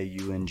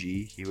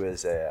 Okung. He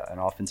was an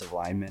offensive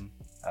lineman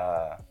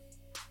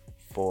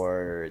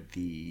for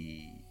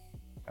the.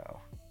 Oh,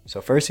 so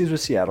first he was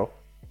with Seattle,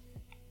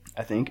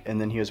 I think, and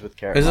then he was with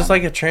Carolina. Is this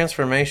like a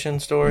transformation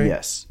story?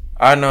 Yes.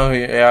 I know.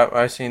 Yeah,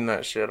 I seen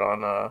that shit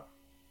on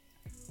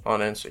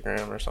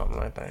Instagram or something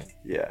like that.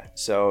 Yeah.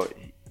 So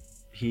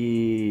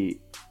he's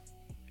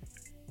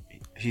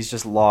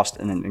just lost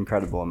an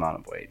incredible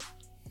amount of weight.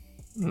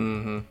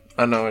 Mm-hmm.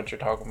 I know what you're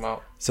talking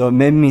about. So it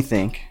made me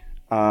think,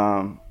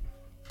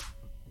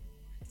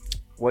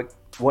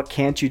 what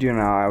can't you do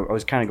now? I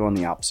was kind of going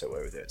the opposite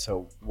way with it.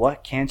 So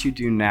what can't you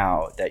do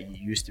now that you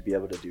used to be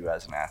able to do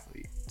as an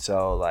athlete?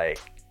 So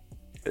like,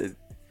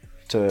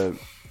 to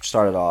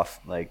start it off,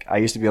 like I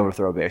used to be able to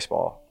throw a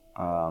baseball.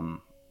 Now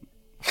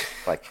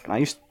I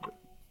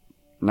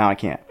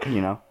can't,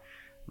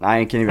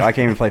 I can't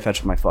even play fetch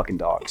with my fucking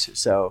dogs.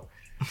 So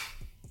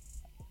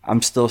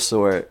I'm still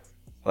sore.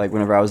 Like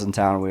whenever I was in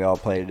town, we all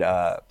played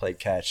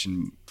catch,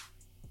 and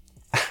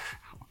oh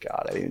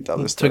god, I didn't even tell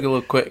this story. Took a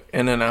little quick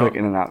in and out. Quick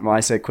in and out. When I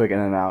say quick in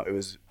and out, it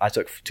was I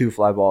took 2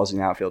 fly balls in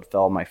the outfield,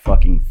 fell on my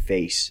fucking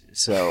face.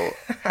 So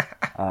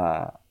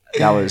that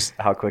was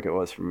how quick it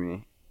was for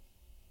me.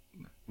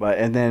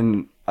 And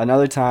then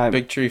another time,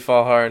 big tree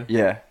fall hard.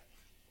 Yeah,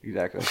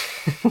 exactly.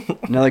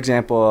 Another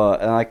example,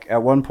 and like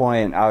at one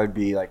point, I would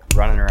be like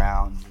running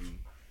around.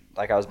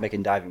 Like I was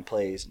making diving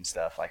plays and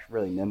stuff, like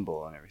really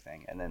nimble and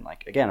everything. And then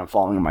like, again, I'm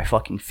falling on my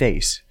fucking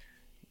face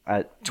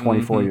at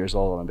 24 years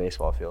old on a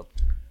baseball field.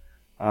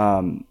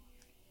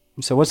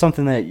 So what's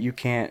something that you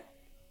can't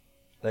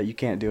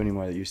do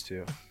anymore that you used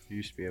to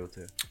be able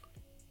to?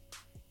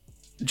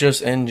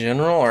 Just in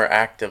general or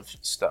active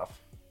stuff?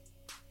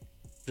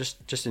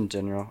 Just in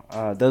general.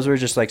 Those were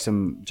just like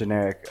some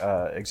generic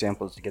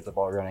examples to get the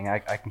ball running. I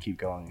can keep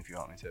going if you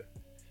want me to.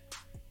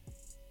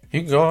 You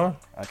can go on.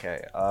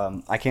 Okay.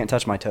 I can't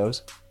touch my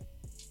toes.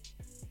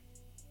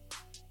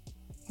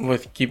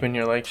 With keeping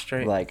your legs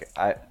straight? Like,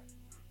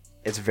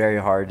 it's very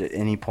hard at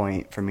any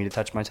point for me to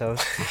touch my toes.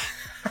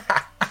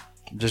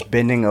 Just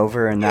bending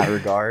over in that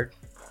regard.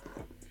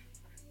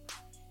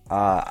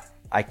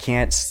 I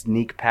can't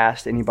sneak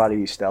past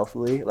anybody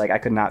stealthily. Like, I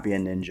could not be a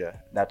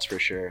ninja. That's for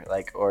sure.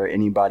 Like, or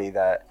anybody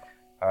that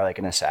are like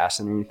an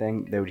assassin or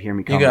anything, they would hear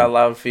me coming. You got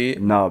loud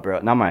feet? No, bro.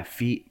 Not my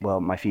feet.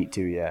 Well, my feet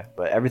too, yeah.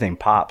 But everything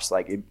pops.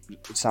 Like, it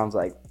sounds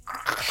like...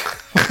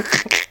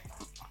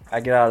 I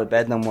get out of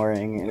bed in the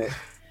morning and it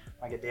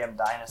like a damn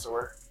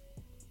dinosaur.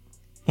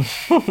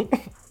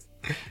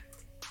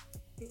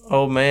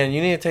 Oh, man.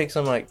 You need to take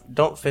some, like...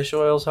 Don't fish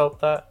oils help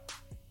that?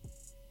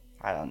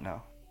 I don't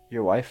know.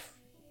 Your wife?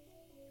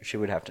 She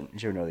would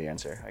know the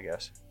answer, I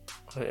guess.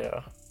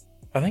 Yeah.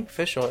 I think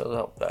fish oils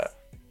help that.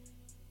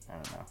 I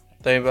don't know.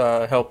 They've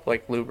helped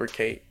like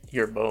lubricate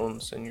your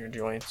bones and your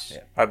joints,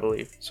 yeah. I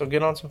believe. So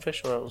get on some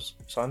fish oils,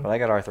 son. But I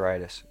got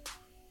arthritis,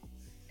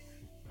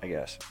 I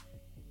guess.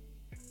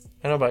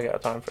 Ain't nobody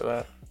got time for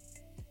that.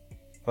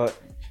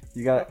 But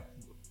you got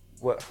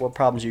what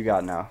problems you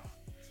got now?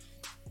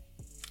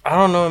 I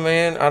don't know,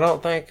 man. I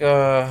don't think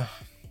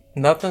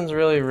nothing's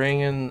really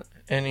ringing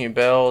any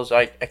bells.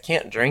 I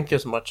can't drink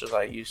as much as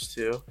I used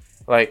to.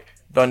 Like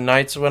the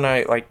nights when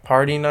I like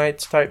party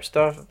nights type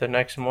stuff, the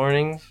next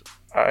mornings.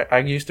 I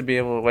used to be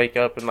able to wake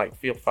up and like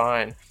feel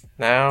fine.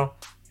 Now,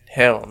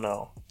 hell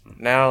no.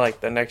 Now,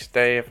 like the next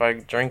day, if I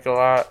drink a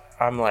lot,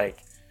 I'm like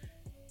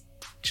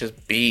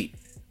just beat.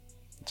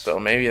 So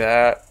maybe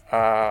that.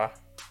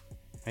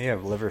 You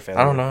have liver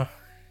failure. I don't know.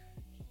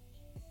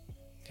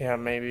 Yeah,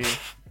 maybe.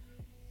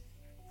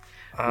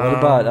 What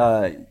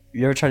about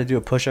you ever tried to do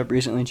a push-up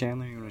recently,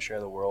 Chandler? You want to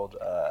share the world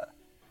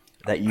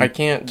that you? I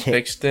can't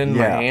extend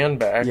my hand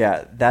back.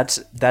 Yeah, that's.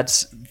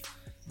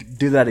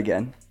 Do that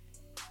again.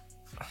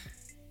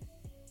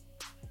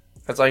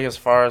 That's like as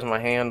far as my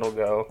hand will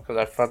go because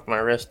I fucked my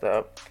wrist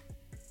up.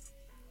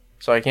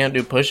 So I can't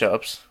do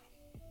push-ups.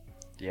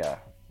 Yeah.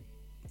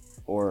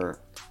 Or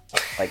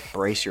like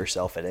brace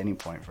yourself at any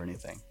point for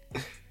anything.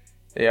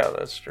 Yeah,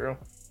 that's true.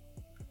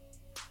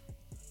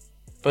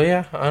 But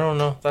yeah, I don't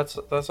know. That's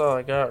all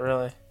I got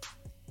really.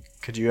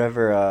 Could you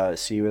ever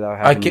see without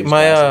having to use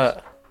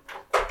glasses?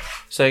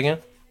 Say again?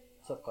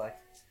 What's up, Clay?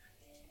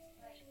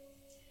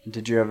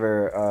 Did you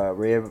ever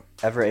were you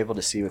ever able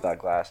to see without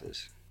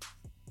glasses?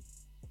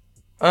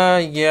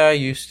 Yeah, I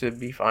used to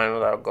be fine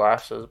without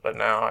glasses, but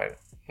now I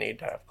need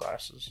to have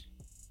glasses.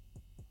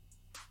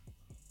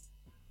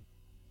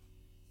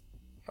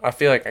 I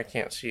feel like I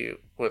can't see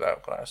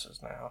without glasses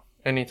now.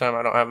 Anytime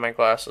I don't have my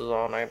glasses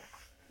on, I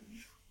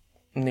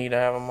need to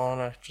have them on.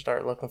 I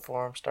start looking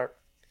for them, start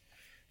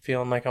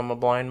feeling like I'm a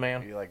blind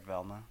man. Are you like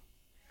Velma?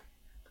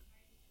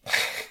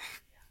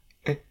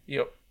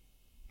 Yep.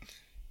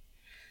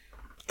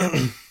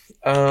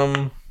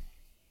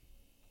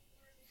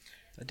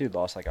 That dude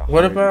lost like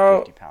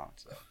 150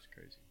 pounds. That was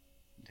crazy.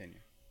 Continue.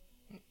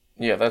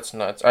 Yeah, that's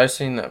nuts. I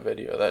seen that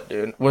video of that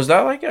dude. Was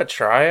that like a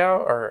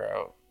tryout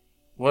or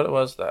what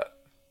was that?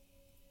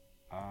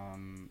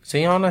 Is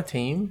he on a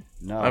team?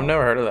 No. I've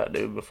never heard of that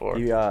dude before.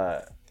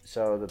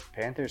 So the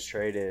Panthers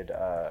traded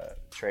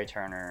Trey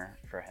Turner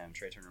for him.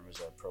 Trey Turner was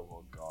a Pro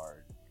Bowl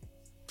guard.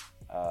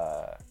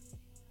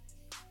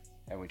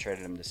 And we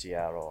traded him to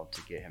Seattle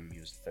to get him. He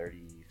was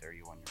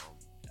 31-year-old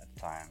at the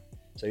time.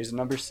 So he's the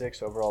number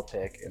 6 overall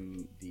pick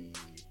in the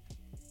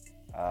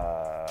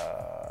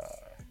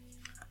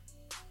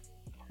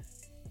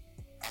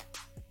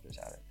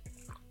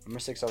number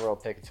 6 overall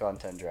pick in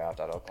 2010 draft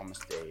out of Oklahoma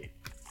State.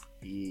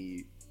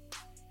 He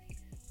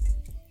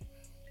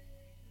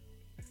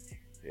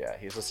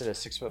was listed as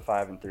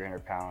 6'5" and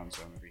 300 pounds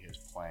whenever he was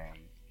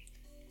playing.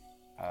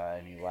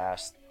 And he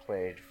last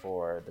played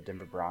for the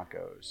Denver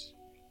Broncos.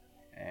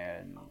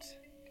 And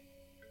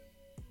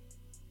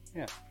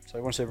yeah, so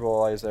he won Super Bowl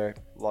while he was there.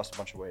 Lost a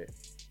bunch of weight.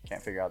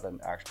 Can't figure out the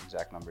actual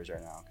exact numbers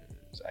right now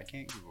because I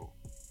can't Google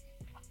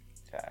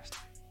fast.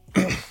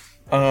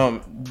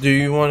 Do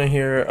you want to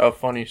hear a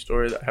funny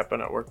story that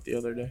happened at work the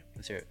other day?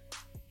 Let's hear it.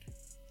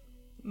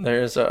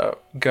 There's a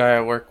guy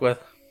I work with.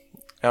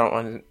 I don't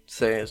want to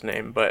say his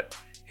name, but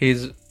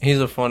he's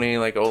a funny,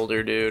 like,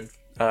 older dude.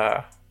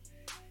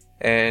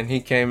 And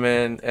he came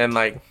in and,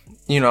 like,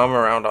 you know, I'm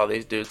around all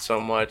these dudes so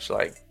much,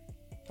 like,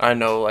 I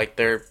know, like,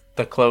 the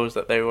clothes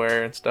that they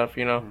wear and stuff,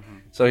 you know? Mm-hmm.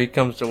 So he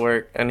comes to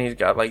work and he's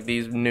got, like,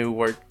 these new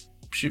work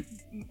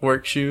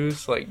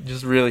shoes, like,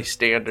 just really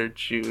standard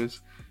shoes.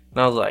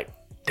 And I was like,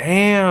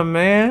 damn,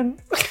 man.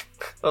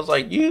 I was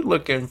like, you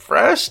looking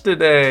fresh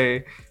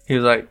today. He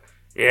was like,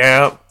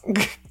 yeah,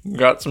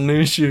 got some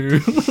new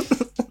shoes.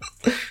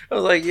 I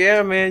was like,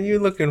 yeah, man, you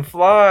looking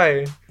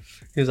fly.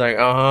 He's like,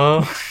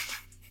 uh-huh.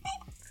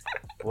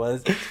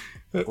 What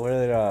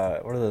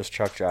are those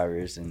truck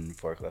drivers and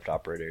forklift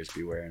operators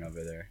be wearing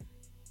over there?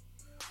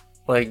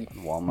 Like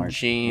Walmart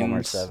jeans.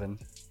 Walmart 7?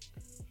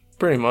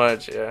 Pretty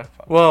much, yeah.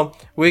 Well,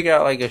 we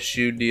got like a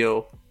shoe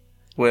deal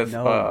with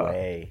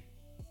way.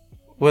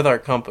 With our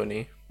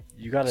company.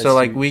 You got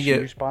a we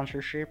shoe get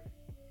sponsorship?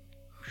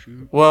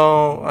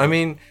 Well, I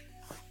mean,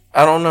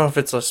 I don't know if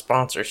it's a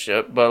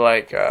sponsorship, but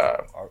like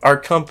our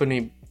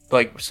company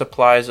like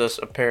supplies us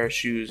a pair of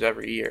shoes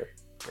every year.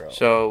 Bro.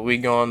 So we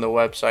go on the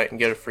website and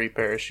get a free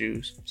pair of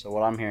shoes. So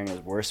what I'm hearing is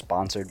we're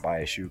sponsored by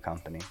a shoe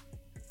company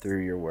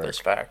through your work. That's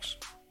facts.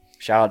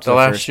 Shout out to the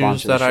last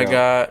shoes that I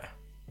got.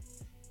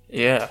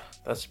 Yeah,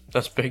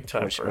 that's big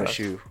time for us.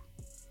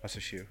 What's a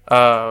shoe?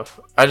 I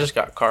just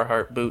got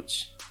Carhartt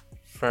boots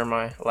for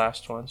my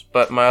last ones,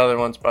 but my other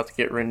one's about to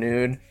get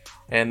renewed,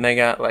 and they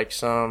got like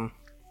some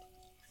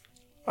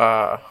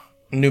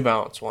New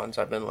Balance ones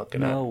I've been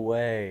looking at. No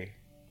way.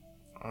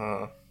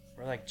 We're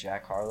like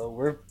Jack Harlow.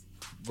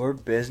 We're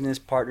business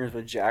partners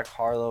with Jack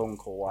Harlow and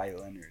Kawhi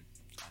Leonard.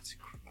 That's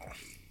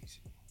crazy.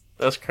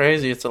 That's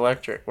crazy. It's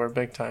electric. We're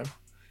big time.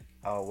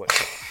 Oh, what?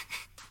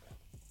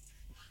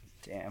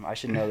 Damn, I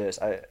should know this.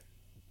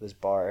 This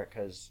bar,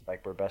 because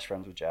like we're best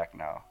friends with Jack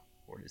now.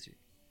 Where is he?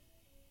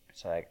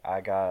 It's like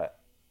I got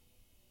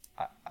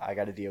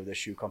a deal with the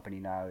shoe company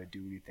now to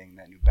do anything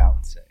that New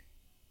Balance say.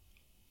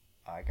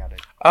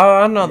 Oh,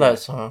 I know that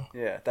song.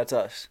 Yeah, that's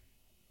us.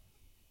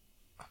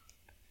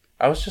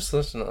 I was just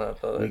listening to that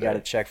the other day. We got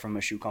a check from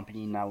a shoe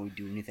company, now we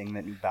do anything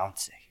that New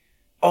Balance say.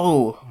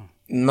 Oh,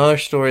 another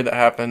story that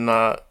happened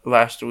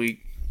last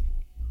week.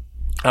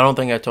 I don't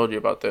think I told you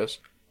about this.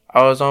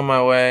 I was on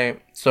my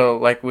way. So,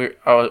 like we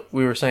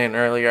were saying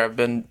earlier, I've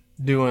been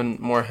doing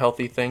more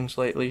healthy things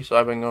lately. So,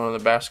 I've been going to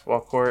the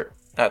basketball court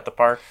at the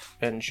park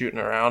and shooting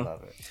around.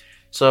 Love it.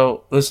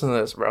 So, listen to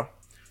this, bro.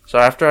 So,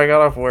 after I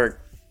got off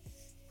work,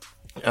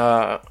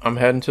 I'm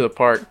heading to the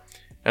park.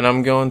 And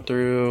I'm going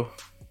through,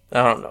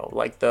 I don't know,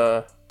 like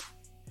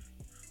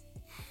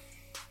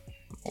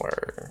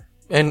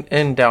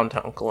in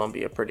downtown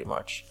Columbia, pretty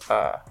much.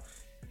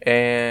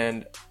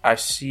 And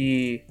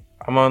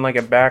I'm on like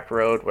a back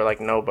road where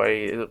like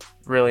nobody, it's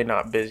really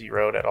not busy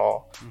road at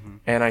all. Mm-hmm.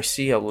 And I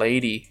see a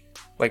lady,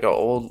 like an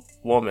old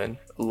woman,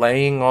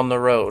 laying on the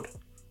road,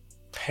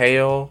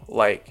 pale,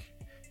 like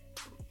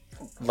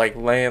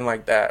laying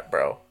like that,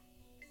 bro,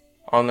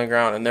 on the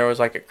ground. And there was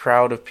like a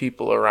crowd of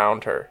people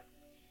around her.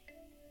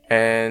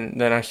 And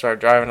then I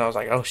started driving. I was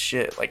like, oh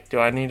shit, like, do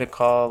I need to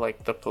call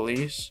like the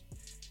police?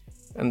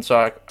 And so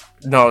I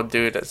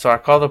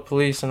called the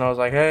police and I was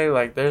like, hey,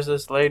 like, there's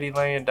this lady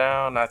laying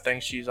down. I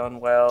think she's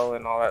unwell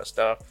and all that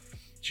stuff.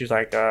 She's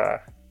like,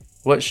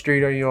 what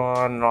street are you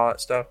on and all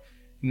that stuff.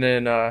 And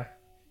then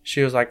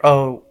she was like,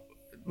 oh,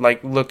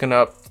 like looking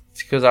up,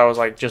 because I was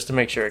like, just to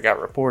make sure it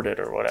got reported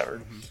or whatever.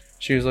 Mm-hmm.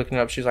 She was looking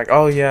up. She's like,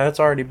 oh yeah, it's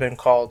already been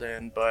called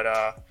in,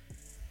 but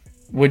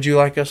would you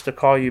like us to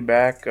call you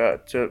back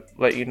to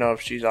let you know if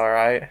she's all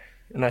right?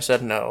 And I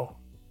said no.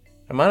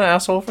 Am I an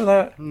asshole for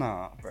that?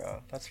 No,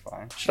 bro. That's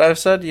fine. Should I have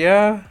said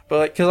yeah? But,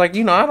 like, because, like,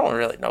 you know, I don't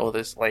really know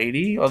this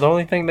lady. Or the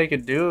only thing they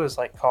could do is,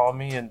 like, call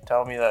me and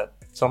tell me that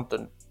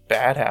something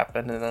bad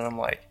happened. And then I'm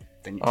like,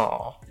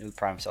 oh. You're the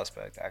prime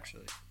suspect,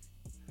 actually.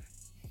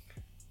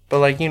 But,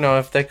 like, you know,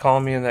 if they call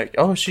me and they're like,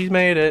 oh, she's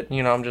made it,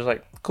 you know, I'm just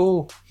like,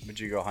 cool. Would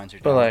you go hunt her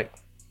down? But, like,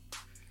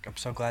 I'm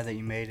so glad that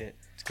you made it.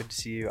 It's good to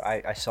see you.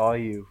 I saw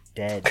you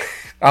dead.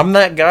 I'm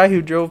that guy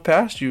who drove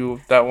past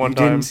you that one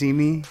time. You didn't see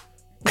me?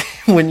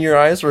 When your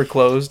eyes were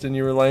closed and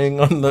you were laying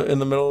in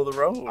the middle of the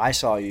road. I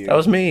saw you. That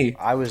was me.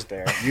 I was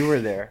there. You were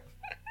there.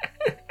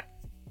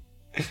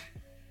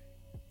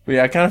 But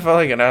yeah, I kind of felt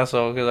like an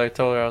asshole because I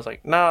told her, I was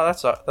like, "No,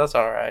 that's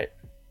all right."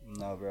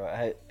 No,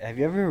 bro. Have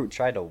you ever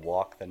tried to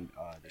walk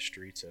the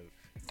streets of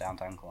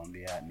downtown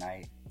Columbia at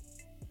night?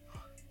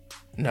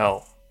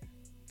 No.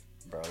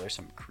 Bro, there's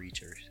some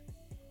creatures.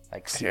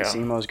 Like, Yeah.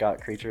 SEMO's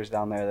got creatures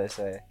down there, they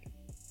say.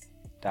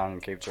 Down in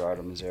Cape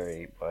Girardeau,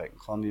 Missouri. But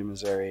Columbia,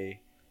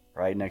 Missouri,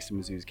 right next to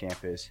Mizzou's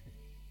campus,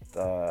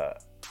 the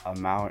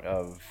amount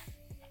of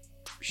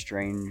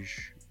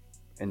strange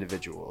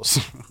individuals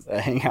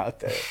that hang out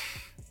there.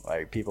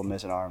 Like, people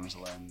missing arms,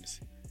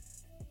 limbs.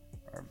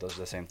 Or those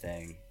are the same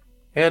thing.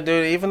 Yeah,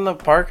 dude, even the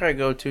park I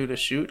go to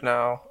shoot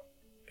now,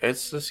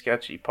 it's a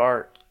sketchy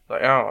park.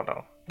 Like, I don't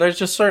know. There's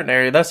just certain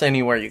areas. That's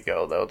anywhere you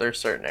go, though. There's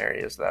certain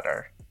areas that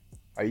are...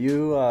 Are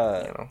you,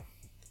 you know...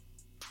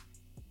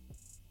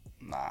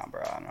 Nah,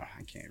 bro,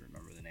 I can't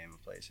remember the name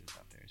of places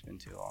out there. It's been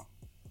too long.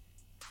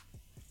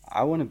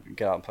 I want to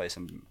get out and play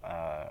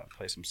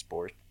some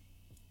sport.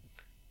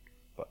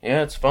 But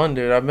Yeah, it's fun,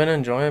 dude. I've been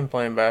enjoying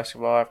playing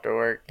basketball after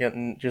work,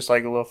 getting just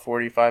like a little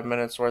 45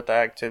 minutes worth of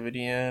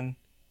activity in.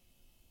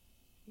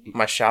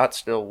 My shot's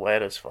still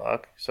wet as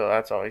fuck, so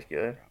that's always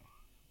good.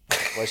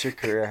 What's your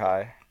career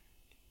high?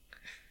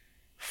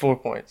 4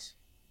 points.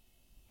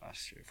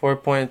 That's true. 4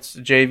 points,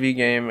 JV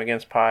game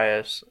against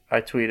Pius.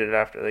 I tweeted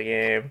after the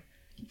game.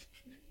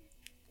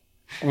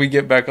 We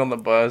get back on the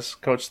bus.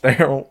 Coach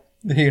Therrell,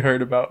 he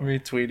heard about me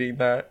tweeting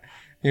that.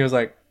 He was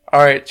like, "All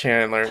right,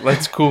 Chandler,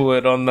 let's cool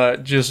it on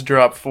that. Just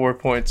drop 4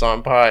 points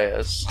on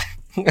Pius."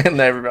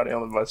 And everybody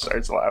on the bus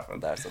starts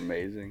laughing. That's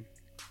amazing.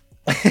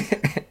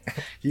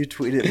 You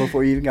tweeted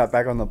before you even got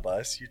back on the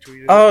bus. You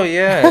tweeted. Oh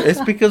yeah,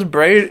 it's because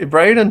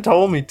Braden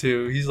told me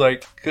to. He's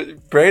like,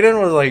 Braden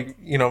was like,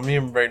 you know, me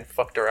and Braden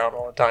fucked around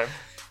all the time,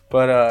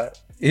 but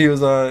he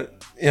was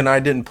and I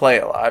didn't play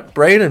a lot.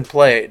 Braden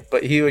played,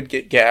 but he would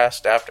get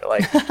gassed after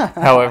like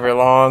however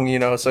long, you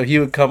know. So he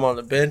would come on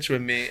the bench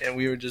with me, and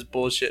we would just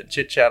bullshit and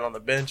chit chat on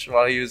the bench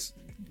while he was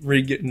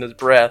re-getting his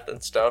breath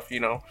and stuff, you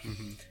know.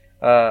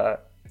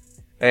 Mm-hmm.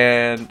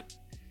 And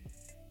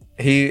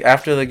he,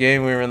 after the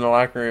game, we were in the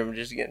locker room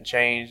just getting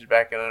changed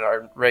back in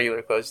our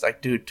regular clothes. He's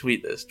like, "Dude,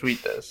 tweet this.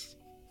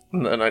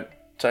 And then I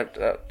typed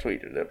it out,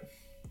 tweeted it.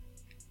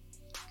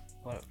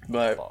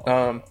 But,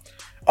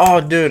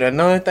 oh, dude,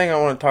 another thing I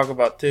want to talk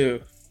about,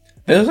 too.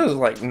 This is,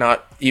 like,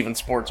 not even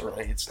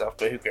sports-related stuff,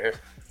 but who cares?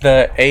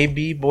 The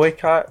AB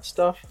boycott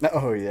stuff.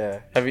 Oh, yeah.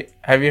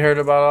 Have you heard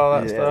about all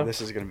that stuff? Yeah,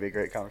 this is going to be a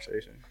great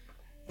conversation.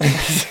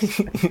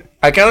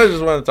 I kind of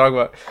just want to talk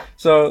about.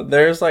 So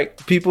there's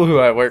like people who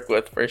I work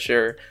with for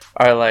sure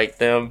are like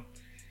them.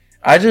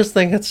 I just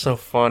think it's so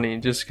funny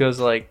just because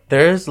like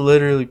there's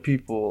literally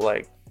people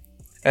like,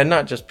 and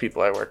not just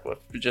people I work with,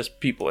 but just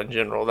people in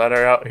general that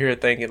are out here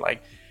thinking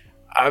like,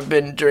 I've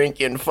been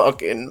drinking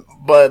fucking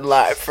Bud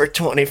Light for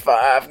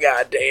 25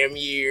 goddamn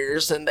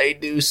years and they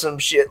do some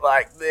shit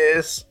like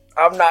this.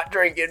 I'm not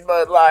drinking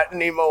Bud Light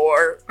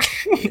anymore.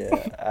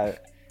 Yeah,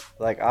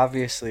 like,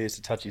 obviously, it's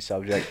a touchy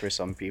subject for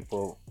some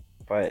people,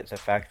 but the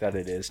fact that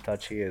it is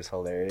touchy is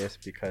hilarious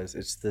because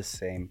it's the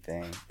same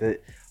thing.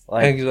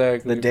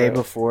 Exactly. The day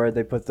before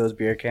they put those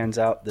beer cans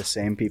out, the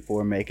same people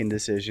were making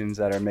decisions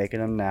that are making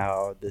them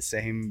now. The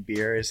same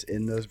beer is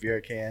in those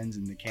beer cans,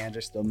 and the cans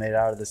are still made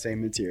out of the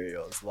same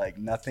materials. Like,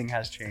 nothing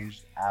has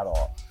changed at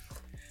all.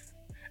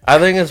 I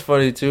think it's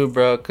funny, too,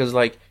 bro, because,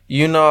 like,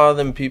 you know all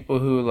them people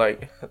who,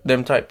 like,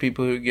 them type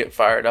people who get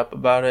fired up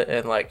about it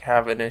and, like,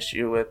 have an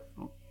issue with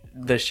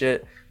the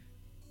shit.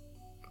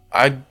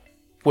 I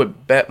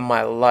would bet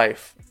my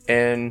life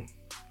in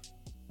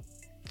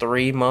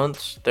 3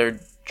 months they're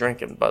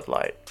drinking Bud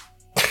Light.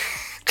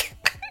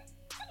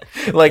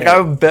 Like,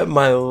 I would bet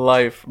my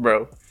life,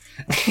 bro.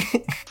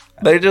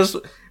 They just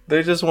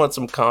want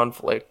some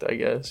conflict, I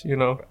guess, you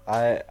know.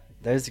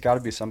 There's got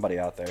to be somebody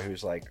out there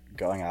who's like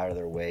going out of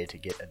their way to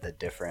get the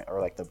different or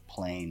like the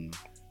plain.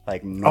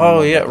 Like,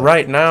 oh yeah,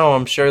 right now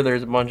I'm sure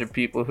there's a bunch of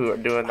people who are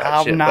doing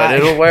that shit, but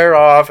it'll wear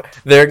off.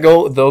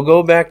 They'll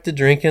go back to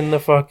drinking the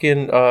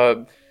fucking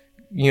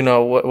you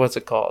know what's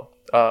it called?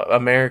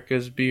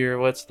 America's beer.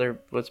 What's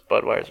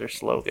Budweiser's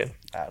slogan?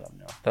 I don't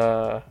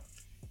know.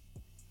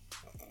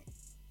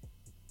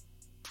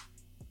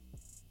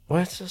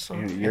 What's the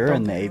slogan? You're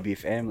in the AB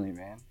family,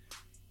 man.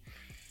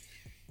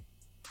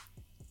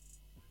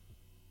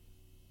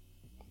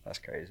 That's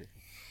crazy.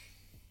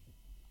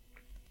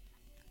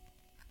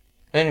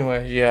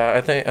 Anyway, yeah,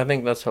 I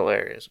think that's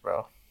hilarious,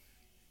 bro.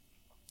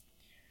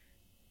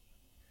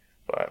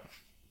 But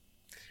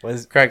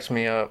cracks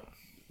me up.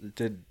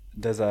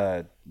 Does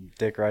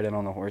Dick ride in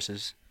on the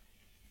horses?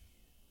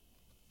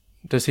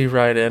 Does he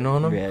ride in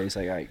on them? Yeah, he's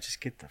like, all right, just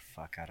get the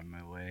fuck out of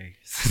my way.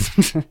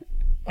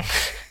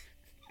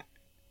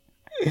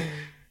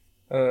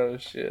 Oh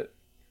shit!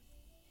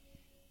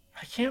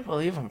 I can't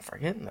believe I'm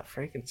forgetting the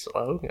freaking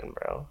slogan,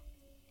 bro.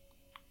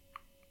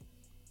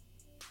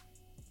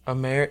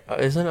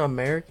 Isn't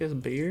America's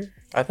beer?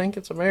 I think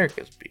it's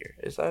America's beer.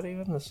 Is that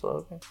even the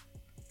slogan?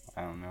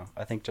 I don't know.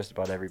 I think just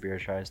about every beer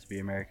tries to be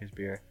America's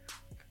beer.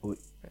 Yeah.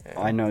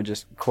 I know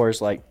just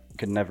Coors Light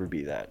could never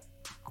be that.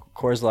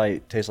 Coors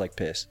Light tastes like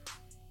piss.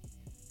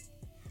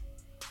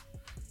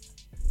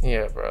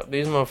 Yeah, bro.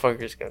 These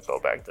motherfuckers gonna go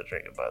back to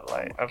drinking Bud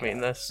Light. I mean,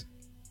 this.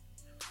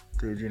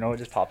 Dude, you know what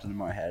just popped into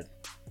my head?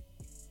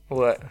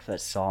 What?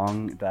 That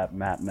song that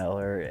Matt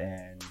Miller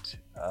and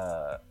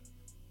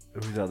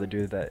who's the other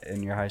dude that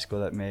in your high school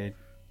that made?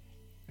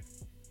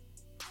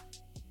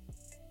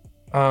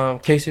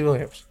 Casey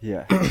Williams.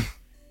 Yeah.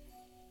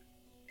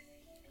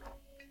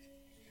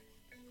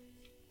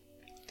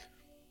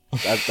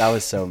 that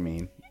was so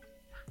mean.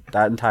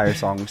 That entire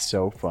song was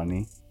so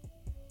funny.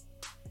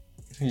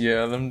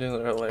 Yeah, them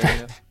dudes are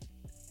hilarious.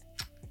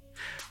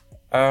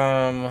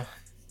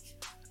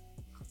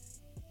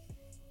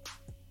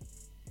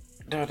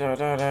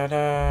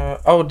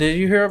 Oh, did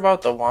you hear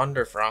about the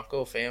Wander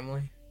Franco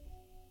family?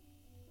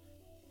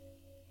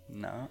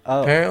 No.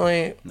 Oh.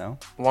 Apparently, No.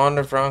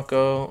 Wander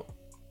Franco,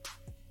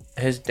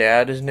 his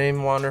dad is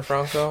named Wander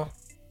Franco.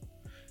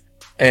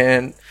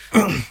 And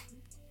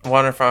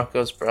Wander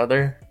Franco's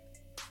brother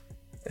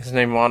is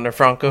named Wander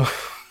Franco.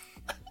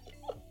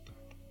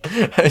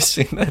 I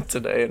seen that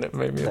today and it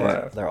made me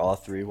laugh. They're all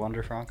three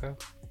Wander Franco?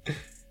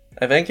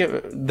 I think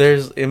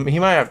he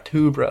might have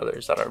two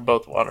brothers that are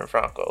both Wander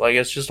Franco. Like,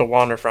 it's just a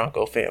Wander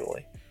Franco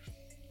family.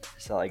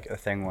 Is that like a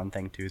thing, one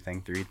thing, two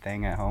thing, three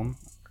thing at home?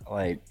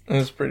 Like,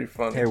 it's pretty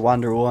funny. Hey,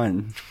 Wander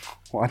 1,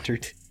 Wander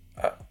 2.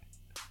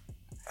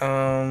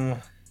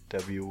 W1,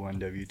 W2,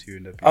 and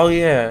W3. Oh,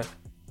 yeah.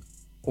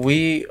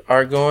 We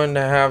are going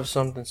to have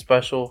something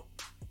special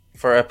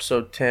for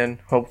episode 10,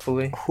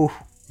 hopefully. Whew,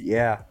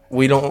 yeah.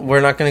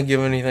 We're not going to give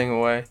anything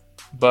away,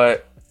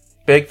 but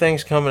big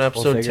things coming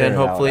episode 10,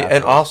 hopefully.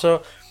 And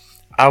also,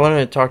 I wanted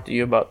to talk to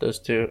you about this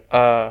too.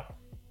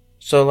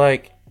 So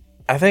like,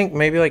 I think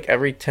maybe like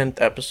every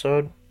 10th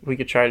episode, we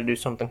could try to do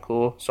something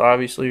cool. So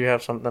obviously we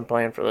have something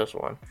planned for this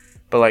one,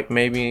 but like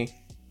maybe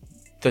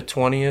the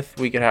 20th,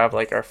 we could have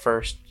like our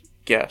first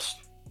guest.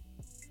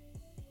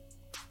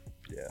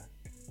 Yeah.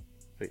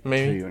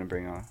 Maybe. Who do you want to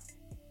bring on?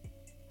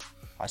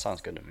 That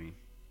sounds good to me.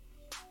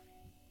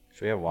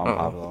 Should we have Juan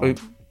Pablo?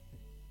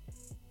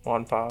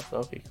 Juan Pablo, that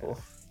would be cool.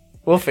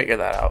 We'll figure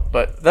that out,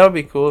 but that would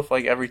be cool if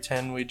like every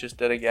 10 we just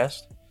did a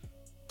guest.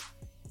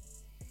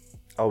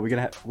 Oh, we're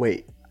gonna have...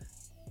 Wait.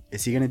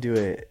 Is he gonna do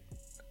it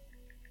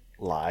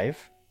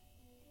live?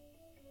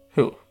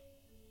 Who?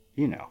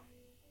 You know.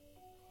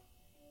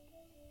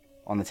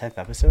 On the 10th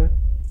episode?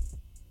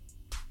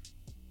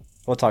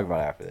 We'll talk about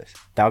it after this.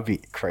 That would be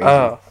crazy.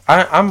 Oh,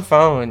 I'm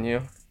following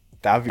you.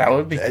 That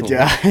would be cool.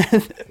 Yeah.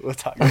 We'll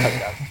talk about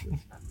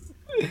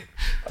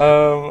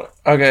that.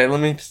 Okay,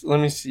 let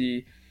me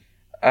see.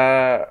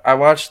 I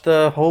watched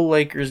the whole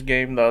Lakers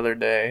game the other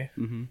day.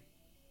 Mm-hmm.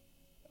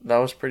 That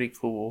was pretty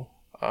cool.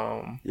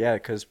 Yeah,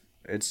 because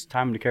it's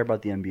time to care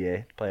about the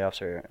NBA.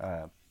 Playoffs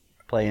are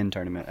play-in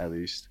tournament at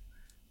least.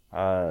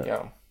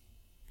 Yeah.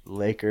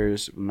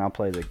 Lakers now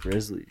play the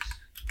Grizzlies.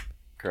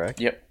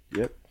 Correct? Yep.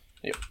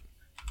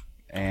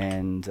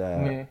 And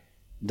Yeah.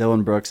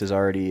 Dylan Brooks is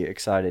already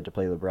excited to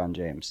play LeBron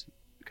James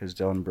because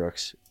Dylan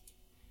Brooks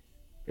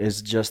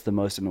is just the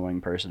most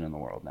annoying person in the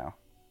world now.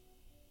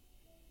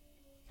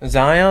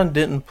 Zion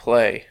didn't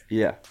play.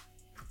 Yeah.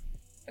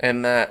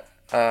 In that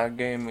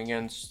game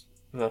against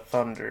the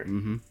Thunder,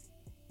 Mm-hmm.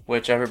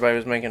 which everybody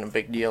was making a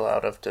big deal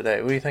out of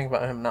today. What do you think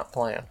about him not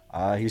playing?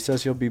 He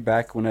says he'll be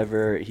back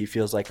whenever he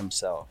feels like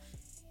himself.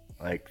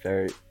 Like,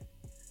 I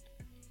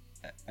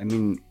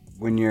mean,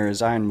 when you're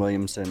Zion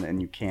Williamson and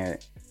you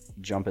can't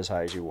jump as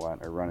high as you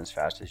want or run as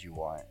fast as you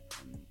want,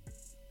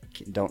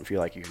 and don't feel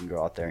like you can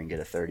go out there and get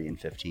a 30 and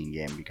 15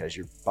 game because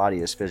your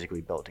body is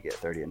physically built to get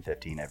 30 and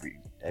 15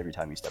 every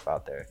time you step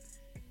out there.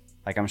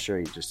 Like, I'm sure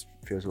he just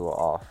feels a little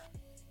off,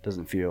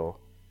 doesn't feel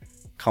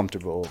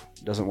comfortable,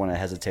 doesn't want to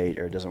hesitate,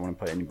 or doesn't want to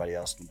put anybody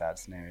else in a bad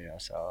scenario.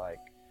 So, like,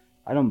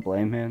 I don't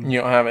blame him.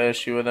 You don't have an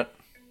issue with it?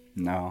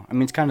 No. I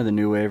mean, it's kind of the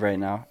new wave right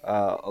now.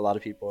 A lot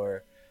of people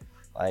are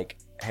like,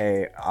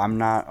 hey, I'm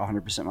not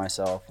 100%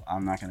 myself.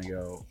 I'm not going to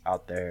go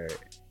out there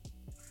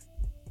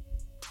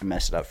and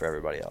mess it up for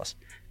everybody else.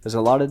 Because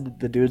a lot of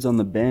the dudes on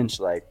the bench,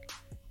 like,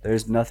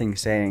 there's nothing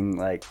saying,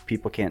 like,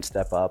 people can't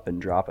step up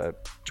and drop a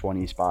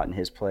 20 spot in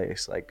his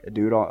place. Like, a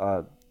dude,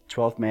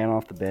 12th man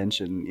off the bench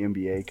in the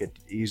NBA could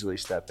easily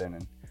step in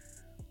and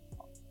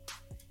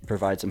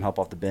provide some help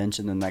off the bench,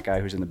 and then that guy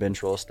who's in the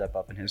bench will step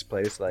up in his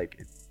place.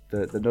 Like,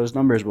 those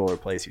numbers will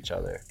replace each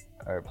other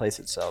or replace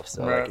itself.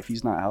 So, right. Like, if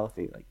he's not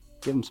healthy, like,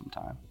 give him some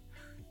time.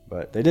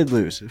 But they did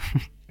lose.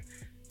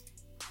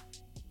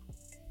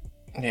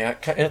 Yeah,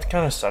 it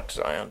kind of sucks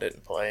Zion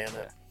didn't play in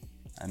it.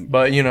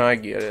 But, you know, I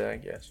get it, I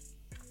guess.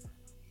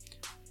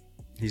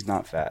 He's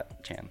not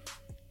fat, Chan.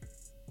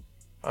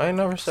 I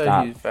never said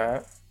Stop. He's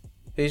fat.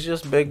 He's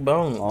just big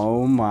boned.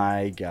 Oh,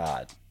 my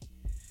God.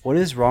 What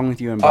is wrong with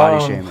you in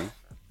body shaming?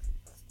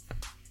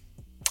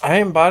 I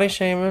ain't body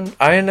shaming.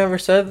 I ain't never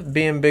said that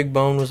being big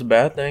boned was a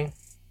bad thing.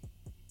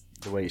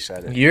 the way you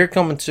said it. You're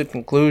coming to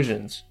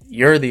conclusions.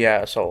 You're the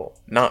asshole,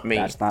 not me.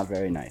 That's not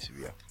very nice of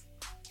you.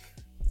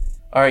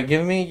 All right,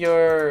 give me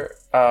your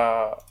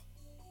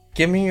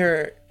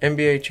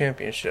NBA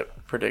championship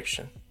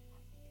prediction.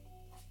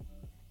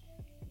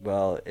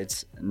 Well,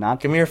 it's not.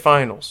 Give me your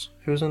finals.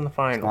 Who's in the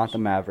finals? It's not the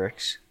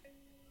Mavericks.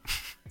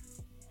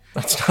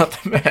 That's not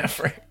the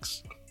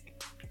Mavericks.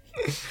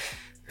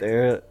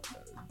 They're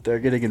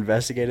getting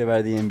investigated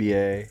by the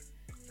NBA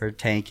for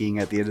tanking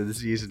at the end of the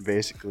season.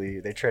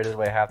 Basically, they traded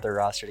away half their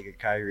roster to get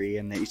Kyrie,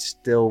 and they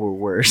still were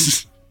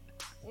worse.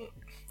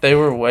 They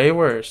were way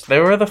worse. They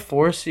were the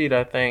 4 seed,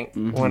 I think,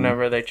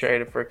 whenever they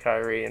traded for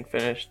Kyrie and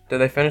finished. Did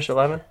they finish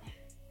 11?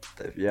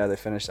 Yeah, they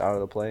finished out of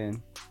the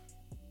play-in.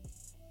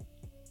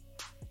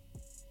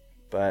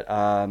 But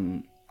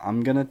I'm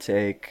gonna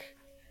take.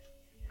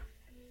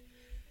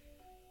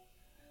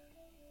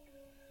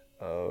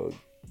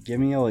 Give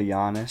me a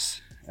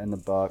Giannis and the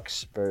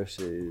Bucks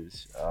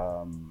versus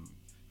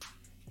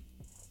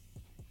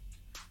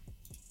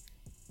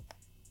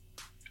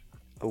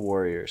the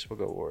Warriors. We'll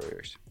go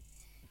Warriors.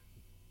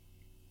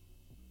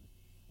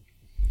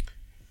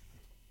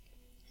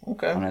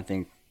 Okay. And I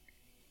think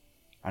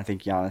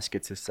Giannis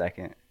gets his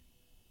second.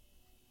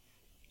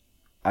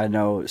 I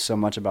know so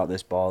much about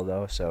this ball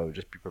though, so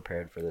just be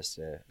prepared for this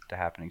to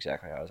happen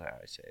exactly how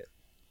I say it.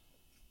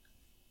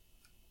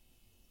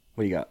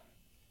 What do you got?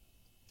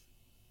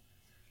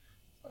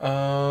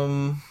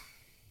 I'm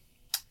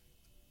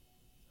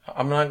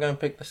not gonna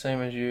pick the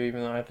same as you,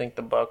 even though I think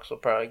the Bucks will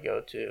probably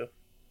go too.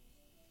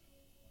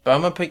 But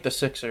I'm gonna pick the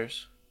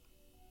Sixers.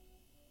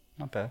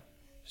 Not bad.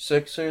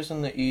 Sixers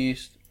in the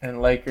East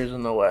and Lakers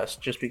in the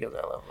West, just because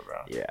I love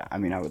LeBron. Yeah, I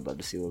mean, I would love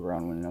to see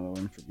LeBron win another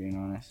one, for being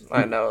honest.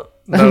 I know.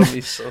 That would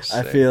be so sick.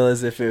 I feel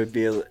as if it would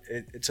be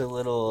it's a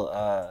little.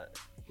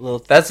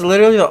 That's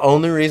literally the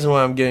only reason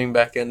why I'm getting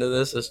back into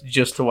this is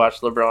just to watch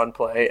LeBron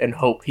play and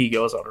hope he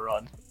goes on a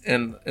run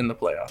in the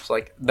playoffs.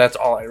 Like, that's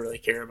all I really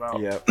care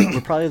about. Yeah,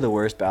 we're probably the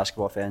worst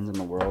basketball fans in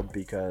the world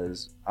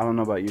because I don't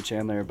know about you,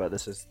 Chandler, but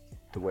this is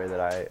the way that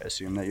I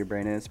assume that your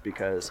brain is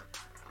because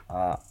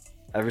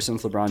ever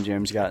since LeBron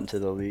James got into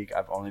the league,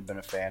 I've only been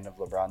a fan of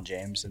LeBron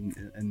James in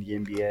the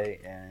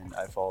NBA, and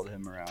I followed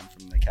him around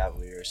from the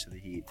Cavaliers to the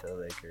Heat to the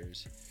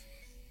Lakers,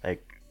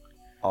 like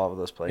all of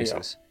those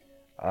places.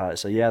 Yeah.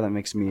 So yeah, that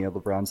makes me a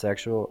LeBron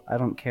sexual. I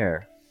don't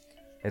care.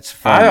 It's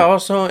fun. I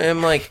also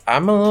am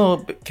I'm a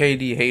little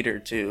KD hater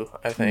too,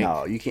 I think.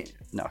 No, you can't.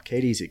 No,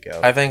 KD's a go.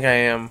 I think I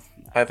am.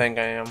 I think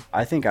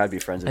I'd be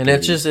friends with him.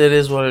 And KD. It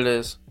is what it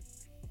is.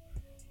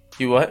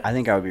 You what? I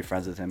think I would be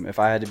friends with him if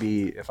I had to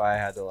be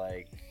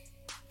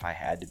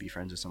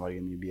friends with somebody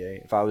in the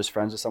NBA. If I was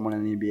friends with someone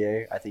in the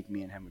NBA, I think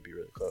me and him would be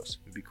really close.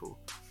 It'd be cool.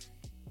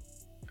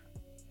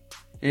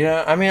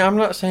 Yeah, I mean, I'm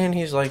not saying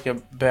he's like a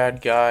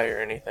bad guy or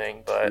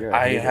anything, but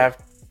I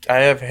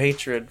have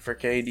hatred for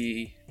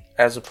KD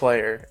as a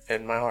player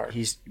in my heart.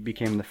 He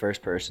became the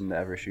first person to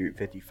ever shoot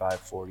 55,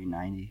 40,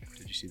 90.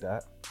 Did you see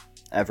that?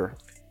 Ever.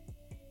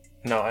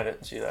 No, I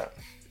didn't see that.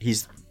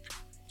 He's,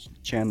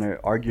 Chandler,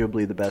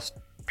 arguably the best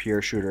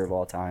pure shooter of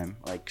all time.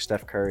 Like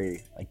Steph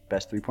Curry, like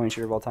best three-point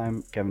shooter of all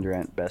time. Kevin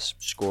Durant,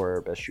 best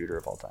scorer, best shooter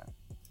of all time.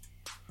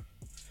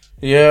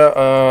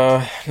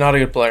 Yeah, not a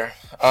good player.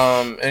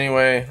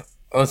 Anyway,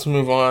 let's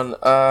move on.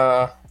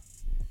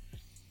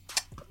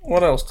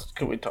 What else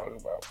could we talk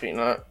about,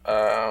 Peanut?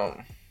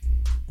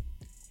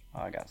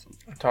 I got some.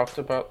 I talked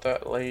about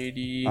that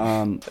lady.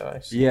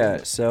 Yeah,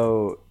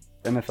 so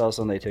NFL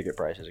Sunday ticket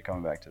prices are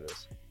coming back to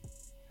this.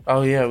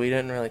 Oh, yeah, we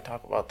didn't really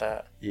talk about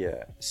that.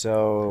 Yeah,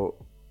 so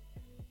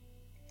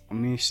let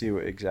me see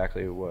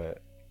exactly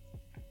what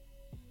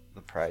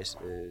the price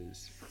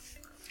is.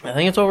 I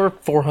think it's over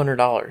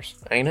 $400,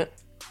 ain't it?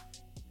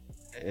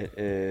 It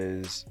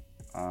is.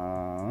 What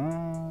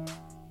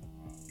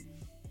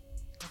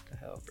the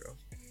hell, bro?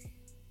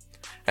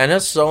 And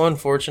it's so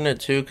unfortunate,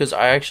 too, because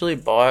I actually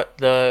bought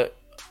the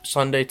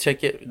Sunday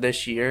ticket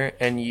this year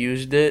and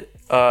used it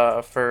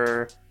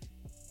for,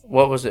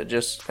 what was it,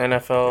 just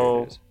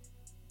NFL?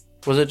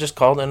 Was it just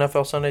called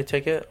NFL Sunday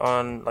Ticket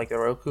on, like, the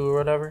Roku or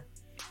whatever?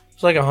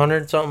 It's like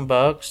 $100-something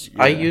bucks.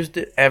 Yeah. I used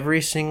it every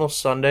single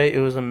Sunday. It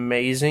was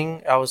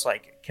amazing. I was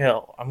like,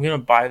 Kel, I'm going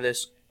to buy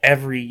this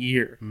every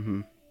year.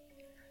 Mm-hmm.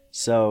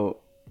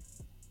 So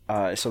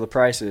the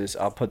prices,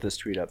 I'll put this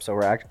tweet up. So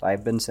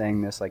I've been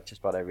saying this like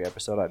just about every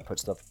episode. I'd put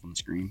stuff up on the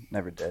screen.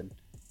 Never did.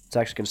 It's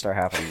actually going to start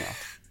happening now.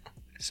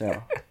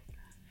 So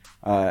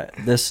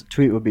this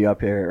tweet will be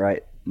up here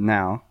right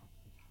now.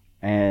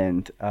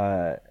 And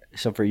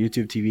so for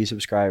YouTube TV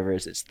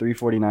subscribers, it's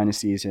 $349 a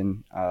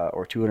season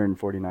or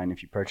 $249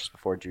 if you purchase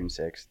before June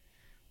 6th.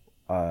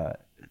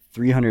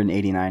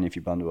 $389 if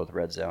you bundle with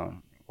Red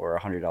Zone, or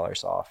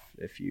 $100 off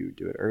if you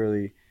do it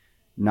early.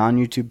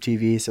 Non-YouTube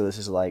TV, so this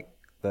is like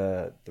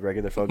the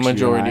regular folks.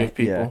 Majority of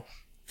people. Yeah,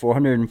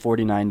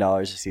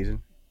 $449 a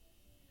season.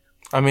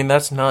 I mean,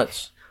 that's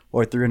nuts.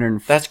 Or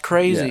 $300. That's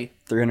crazy.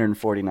 Yeah,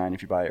 $349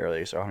 if you buy it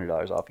early, so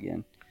 $100 off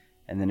again.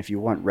 And then if you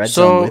want Red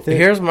Zone with it,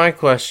 here's my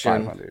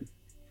question: $500.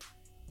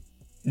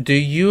 Do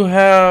you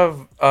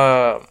have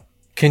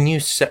can you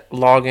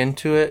log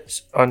into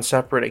it on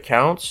separate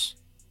accounts?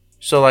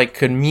 So, like,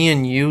 could me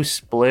and you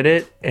split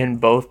it and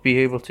both be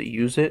able to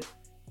use it?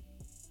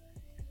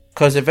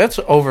 Because if it's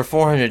over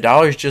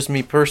 $400, just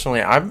me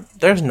personally,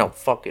 there's no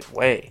fucking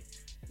way.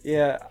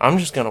 Yeah. I'm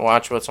just going to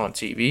watch what's on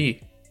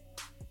TV.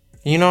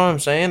 You know what I'm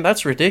saying?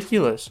 That's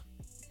ridiculous.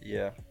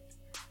 Yeah.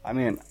 I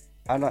mean,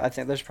 I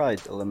think there's probably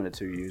a limit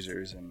to 2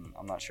 users, and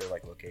I'm not sure,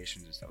 like,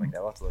 locations and stuff like that.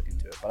 I'll have to look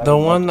into it. But the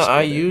one that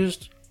I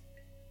used...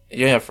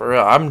 Yeah, for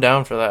real. I'm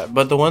down for that.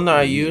 But the one that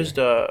I used...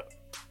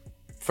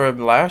 for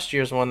last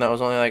year's one that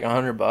was only like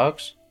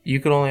 $100, you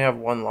could only have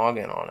one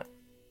login on it.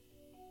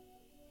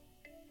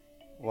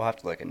 We'll have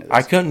to look into this.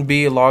 I couldn't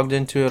be logged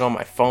into it on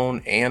my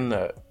phone and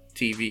the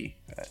TV.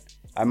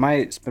 I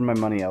might spend my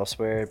money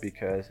elsewhere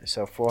because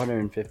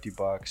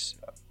 $450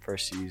 per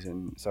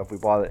season. So if we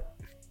bought it,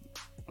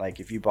 like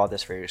if you bought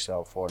this for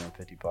yourself,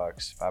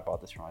 $450. If I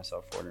bought this for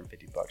myself,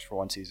 $450 for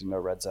 1 season, no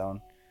red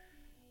zone.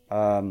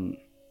 So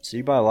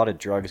you buy a lot of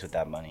drugs with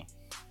that money.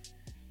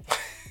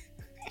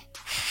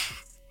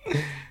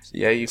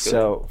 Yeah, you could.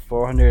 So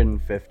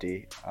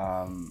 450.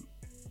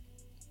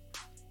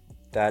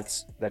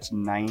 That's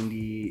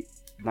 90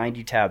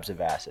 tabs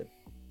of acid.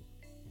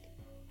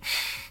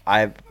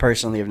 I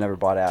personally have never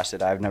bought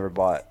acid. I've never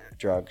bought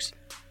drugs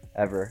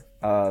ever.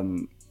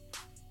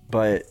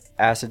 But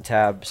acid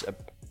tabs,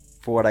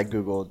 for what I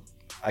googled,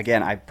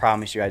 again, I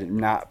promise you, I did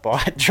not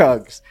bought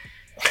drugs.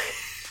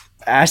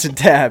 Acid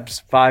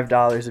tabs,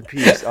 $5 a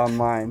piece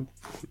online.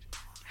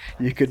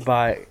 You could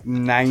buy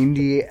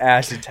 90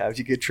 acid tabs.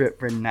 You could trip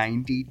for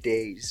 90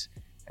 days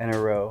in a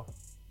row.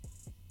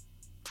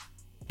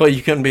 But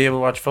you couldn't be able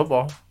to watch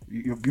football.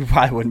 You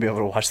probably wouldn't be able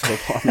to watch the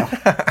football. No.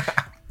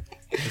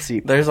 Let's see.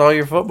 There's all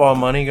your football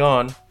money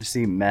gone. Let's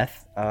see,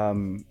 meth.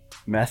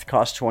 Meth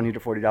costs $20 to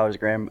 $40 a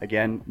gram.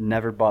 Again,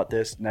 never bought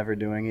this. Never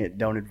doing it.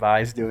 Don't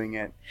advise doing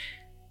it.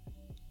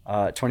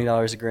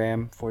 $20 a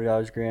gram,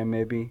 $40 a gram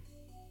maybe.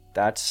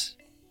 That's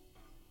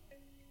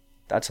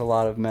a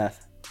lot of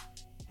meth.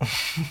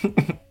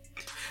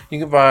 You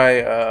could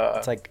buy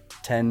it's like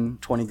 10,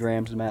 20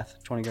 grams of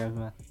meth. 20 grams of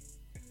meth.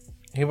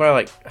 You could buy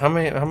like how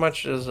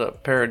much is a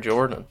pair of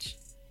Jordans?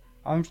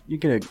 You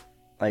could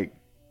like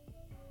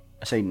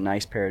I say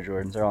nice pair of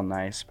Jordans. They're all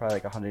nice. Probably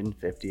like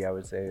 150 I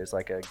would say is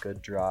like a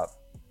good drop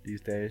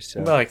these days. So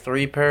you buy like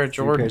 3 pair of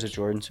Jordans. 3 pairs of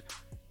Jordans.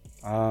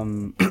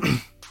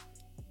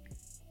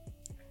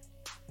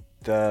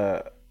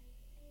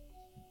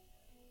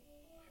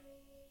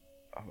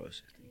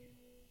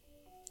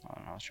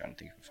 I was trying to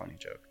think of a funny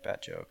joke.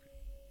 Bad joke.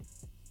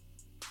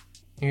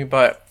 You could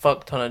buy a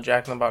fuck ton of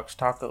Jack in the Box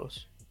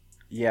tacos.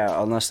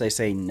 Yeah, unless they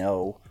say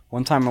no.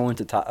 One time I went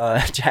to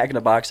Jack in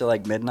the Box at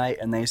like midnight,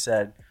 and they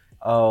said,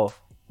 "Oh,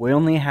 we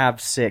only have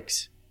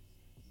 6."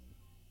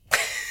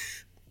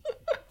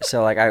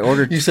 So like I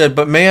ordered. You said,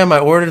 "But ma'am, I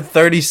ordered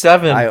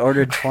 37." I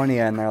ordered 20,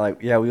 and they're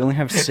like, "Yeah, we only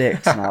have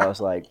 6." And I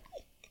was like,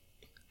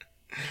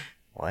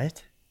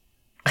 "What?"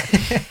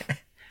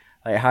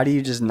 Like, how do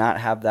you just not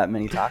have that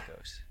many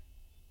tacos?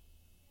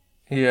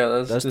 Yeah,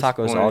 those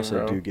tacos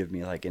also do give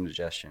me like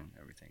indigestion and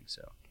everything.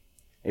 So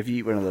if you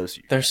eat one of those,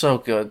 they're so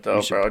good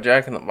though, bro.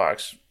 Jack in the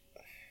Box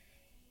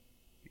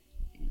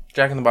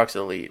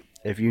elite.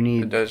 If you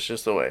need, that's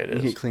just the way it is.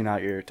 You need to clean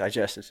out your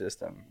digestive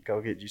system.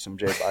 Go get you some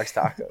J-Box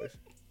tacos.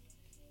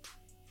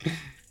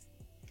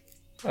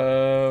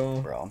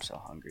 Bro, I'm so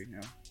hungry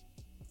now.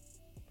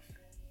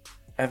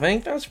 I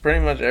think that's pretty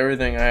much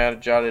everything I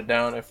had jotted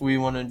down. If we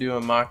want to do a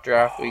mock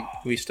draft,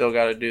 we still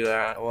got to do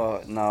that.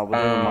 Well, no,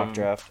 we'll do a mock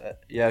draft.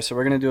 Yeah, so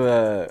we're gonna do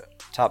a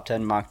top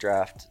 10 mock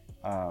draft.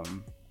 How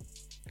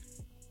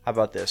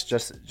about this?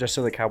 Just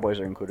so the Cowboys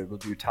are included, we'll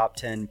do top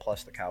 10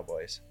 plus the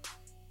Cowboys.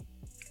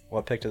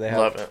 What pick do they have?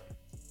 Love it.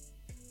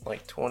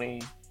 Like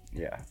 20.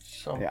 Yeah.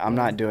 Something. Yeah, I'm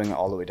not doing it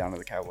all the way down to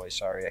the Cowboys.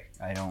 Sorry,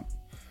 I don't.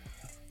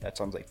 That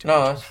sounds like too much.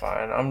 No, that's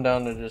fine. I'm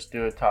down to just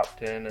do a top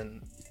 10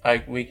 and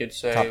we could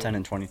say top 10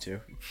 and 22.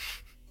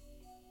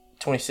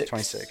 26.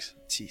 26.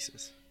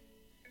 Jesus.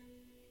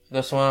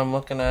 This one I'm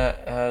looking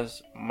at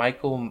has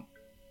Michael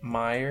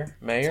Mayer.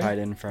 Tied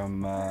in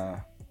from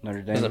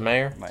Notre Dame. Is it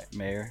Mayer?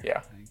 Mayer.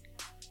 Yeah.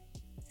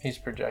 He's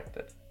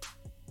projected.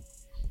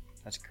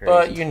 That's crazy.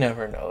 But you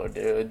never know,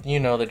 dude. You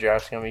know the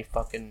draft's going to be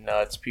fucking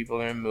nuts. People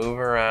are going to move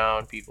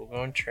around. People are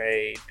going to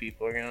trade.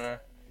 People are going to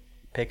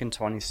picking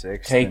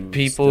 26. Take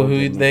people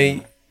who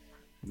they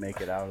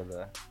make it out of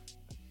the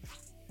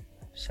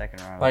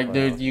second round. Like,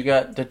 dude, you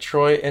got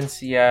Detroit and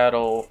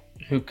Seattle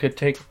who could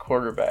take a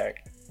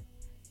quarterback.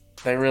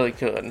 They really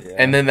could. Yeah.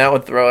 And then that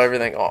would throw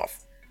everything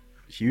off.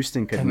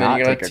 Houston could not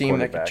take a quarterback. And then you got a team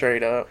that could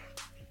trade up.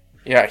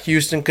 Yeah,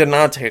 Houston could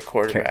not take a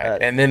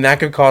quarterback. And then that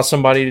could cause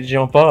somebody to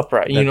jump up,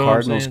 right? You know what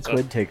I'm saying? The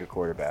Cardinals could take a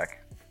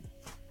quarterback.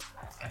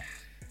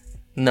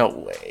 No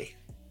way.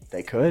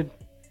 They could.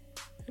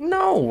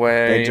 No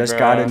way, They just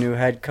got a new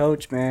head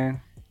coach,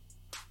 man.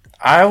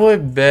 I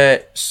would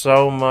bet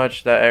so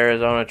much that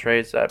Arizona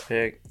trades that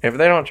pick. If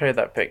they don't trade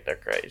that pick, they're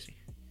crazy.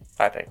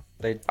 I think.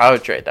 I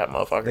would trade that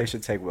motherfucker. They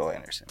should take Will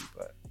Anderson,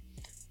 but...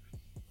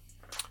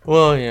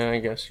 Well, yeah, I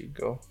guess you'd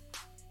go.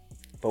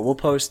 But we'll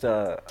post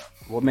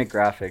we'll make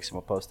graphics and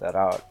we'll post that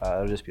out.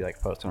 It'll just be like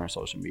a post on our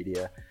social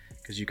media,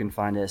 because you can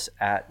find us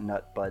at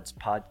Nutbuds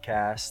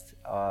Podcast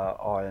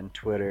on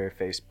Twitter,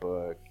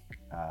 Facebook,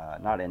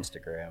 not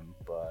Instagram,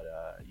 but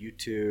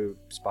YouTube,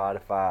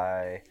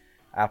 Spotify,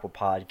 Apple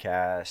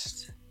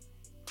Podcast.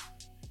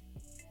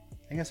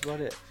 I think that's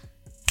about it.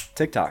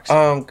 TikToks.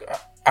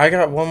 I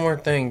got one more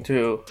thing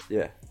too.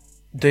 Yeah.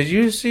 Did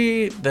you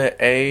see the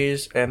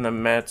A's and the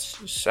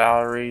Mets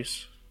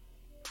salaries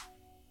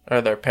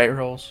or their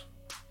payrolls?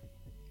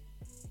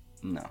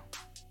 No.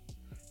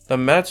 The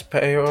Mets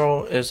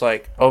payroll is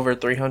like over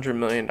 $300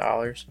 million.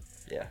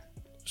 Yeah.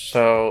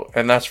 So,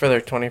 and that's for their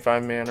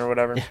 25 man or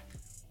whatever. Yeah.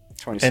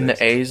 26. And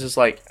the A's is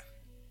like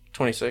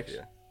 26.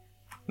 Yeah.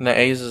 And the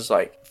A's is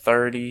like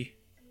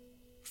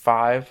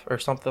 35 or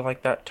something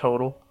like that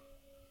total.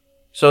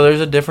 So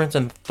there's a difference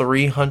in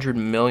 $300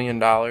 million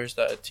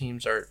that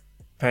teams are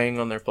paying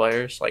on their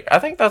players. Like, I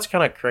think that's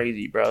kind of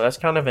crazy, bro. That's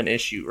kind of an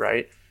issue,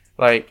 right?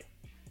 Like,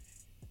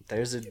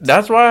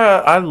 that's why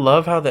I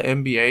love how the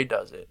NBA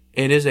does it.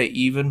 It is a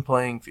even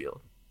playing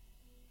field.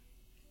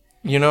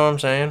 You know what I'm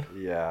saying?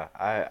 Yeah,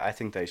 I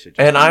think they should.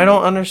 And I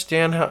don't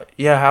understand how.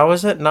 Yeah, how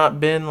has it not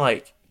been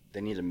like?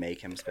 They need to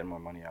make him spend more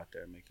money out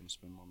there. Make him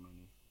spend more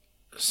money.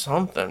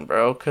 Something,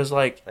 bro. Because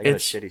like they got a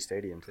shitty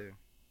stadium too.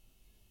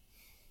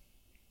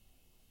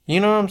 You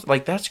know what I'm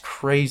like? That's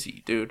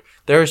crazy, dude.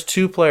 There's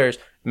two players,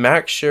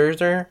 Max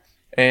Scherzer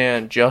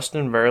and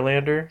Justin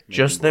Verlander.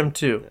 Just them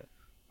two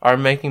are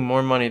making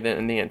more money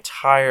than the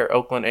entire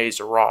Oakland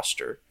A's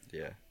roster.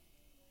 Yeah.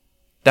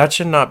 That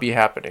should not be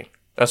happening.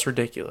 That's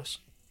ridiculous.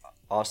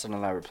 Austin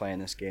and I were playing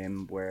this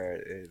game where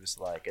it was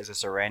like, is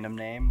this a random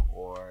name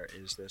or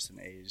is this an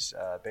A's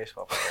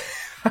baseball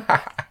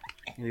player?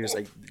 He was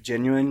like,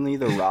 genuinely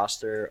the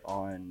roster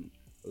on,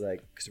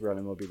 like, because we're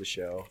on MLB The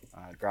Show,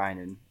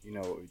 grinding, you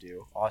know what we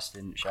do.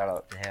 Austin, shout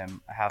out to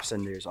him. Half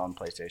Cinder's on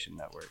PlayStation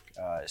Network.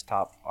 Is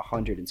top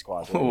 100 in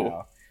squads right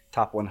now.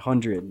 Top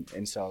 100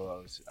 in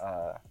solos,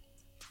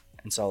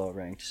 and solo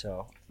ranked.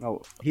 So,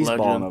 no, he's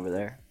Legend. balling over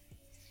there.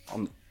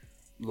 I'm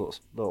a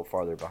little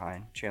farther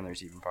behind.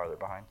 Chandler's even farther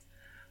behind.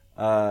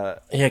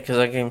 Yeah, because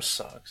that game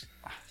sucks.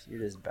 You're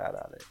just bad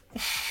at it.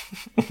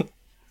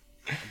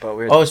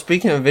 But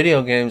speaking of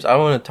video games, I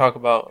want to talk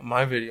about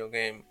my video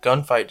game.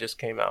 Gunfight just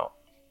came out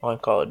on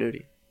Call of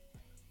Duty.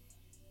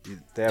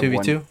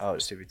 2v2? Oh,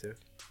 it's 2v2?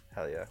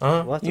 Hell yeah.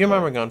 We'll you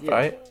remember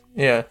Gunfight?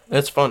 Yeah,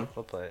 it's fun.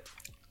 We'll play it.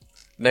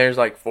 There's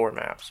like 4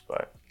 maps,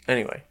 but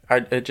anyway,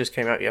 it just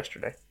came out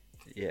yesterday.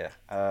 Yeah.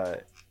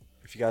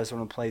 If you guys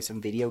want to play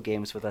some video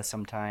games with us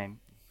sometime,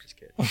 just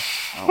kidding.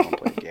 I don't want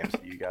to play games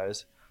with you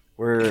guys.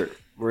 We're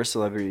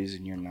celebrities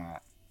and you're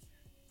not.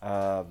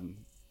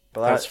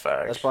 But that's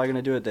facts. That's probably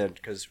gonna do it then,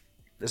 because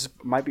this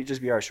might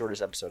just be our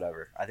shortest episode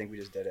ever. I think we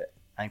just did it.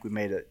 I think we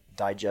made a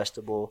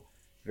digestible,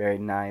 very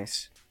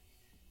nice,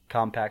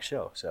 compact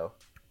show. So,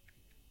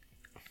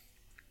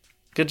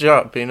 good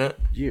job, Peanut.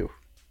 You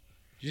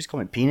just call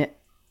me Peanut?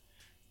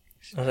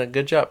 I said,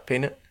 good job,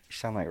 Peanut. You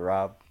sound like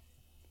Rob.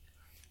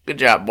 Good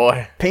job,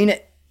 boy.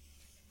 Peanut.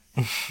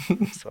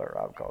 That's what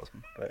Rob calls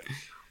me. But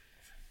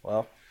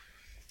well.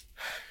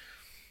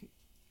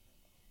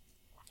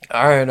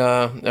 All right,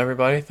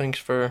 everybody. Thanks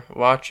for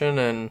watching,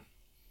 and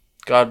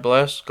God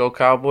bless. Go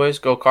Cowboys.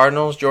 Go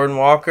Cardinals. Jordan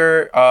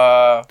Walker.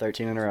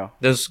 13 in a row.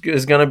 This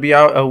is going to be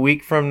out a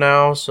week from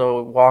now,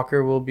 so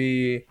Walker will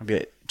be... I'll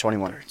be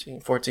 21.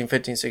 13, 14,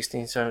 15,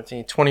 16,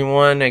 17,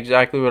 21.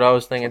 Exactly what I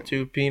was thinking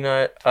too,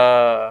 Peanut.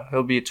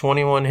 He'll be a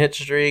 21 hit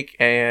streak,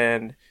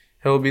 and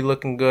he'll be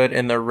looking good,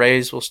 and the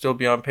Rays will still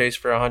be on pace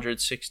for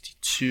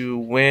 162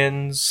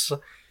 wins.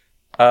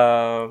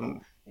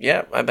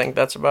 Yeah, I think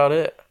that's about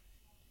it.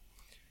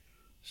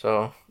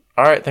 So,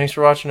 all right. Thanks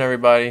for watching,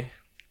 everybody.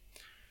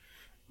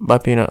 Bye,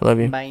 Peanut. Love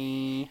you.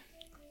 Bye.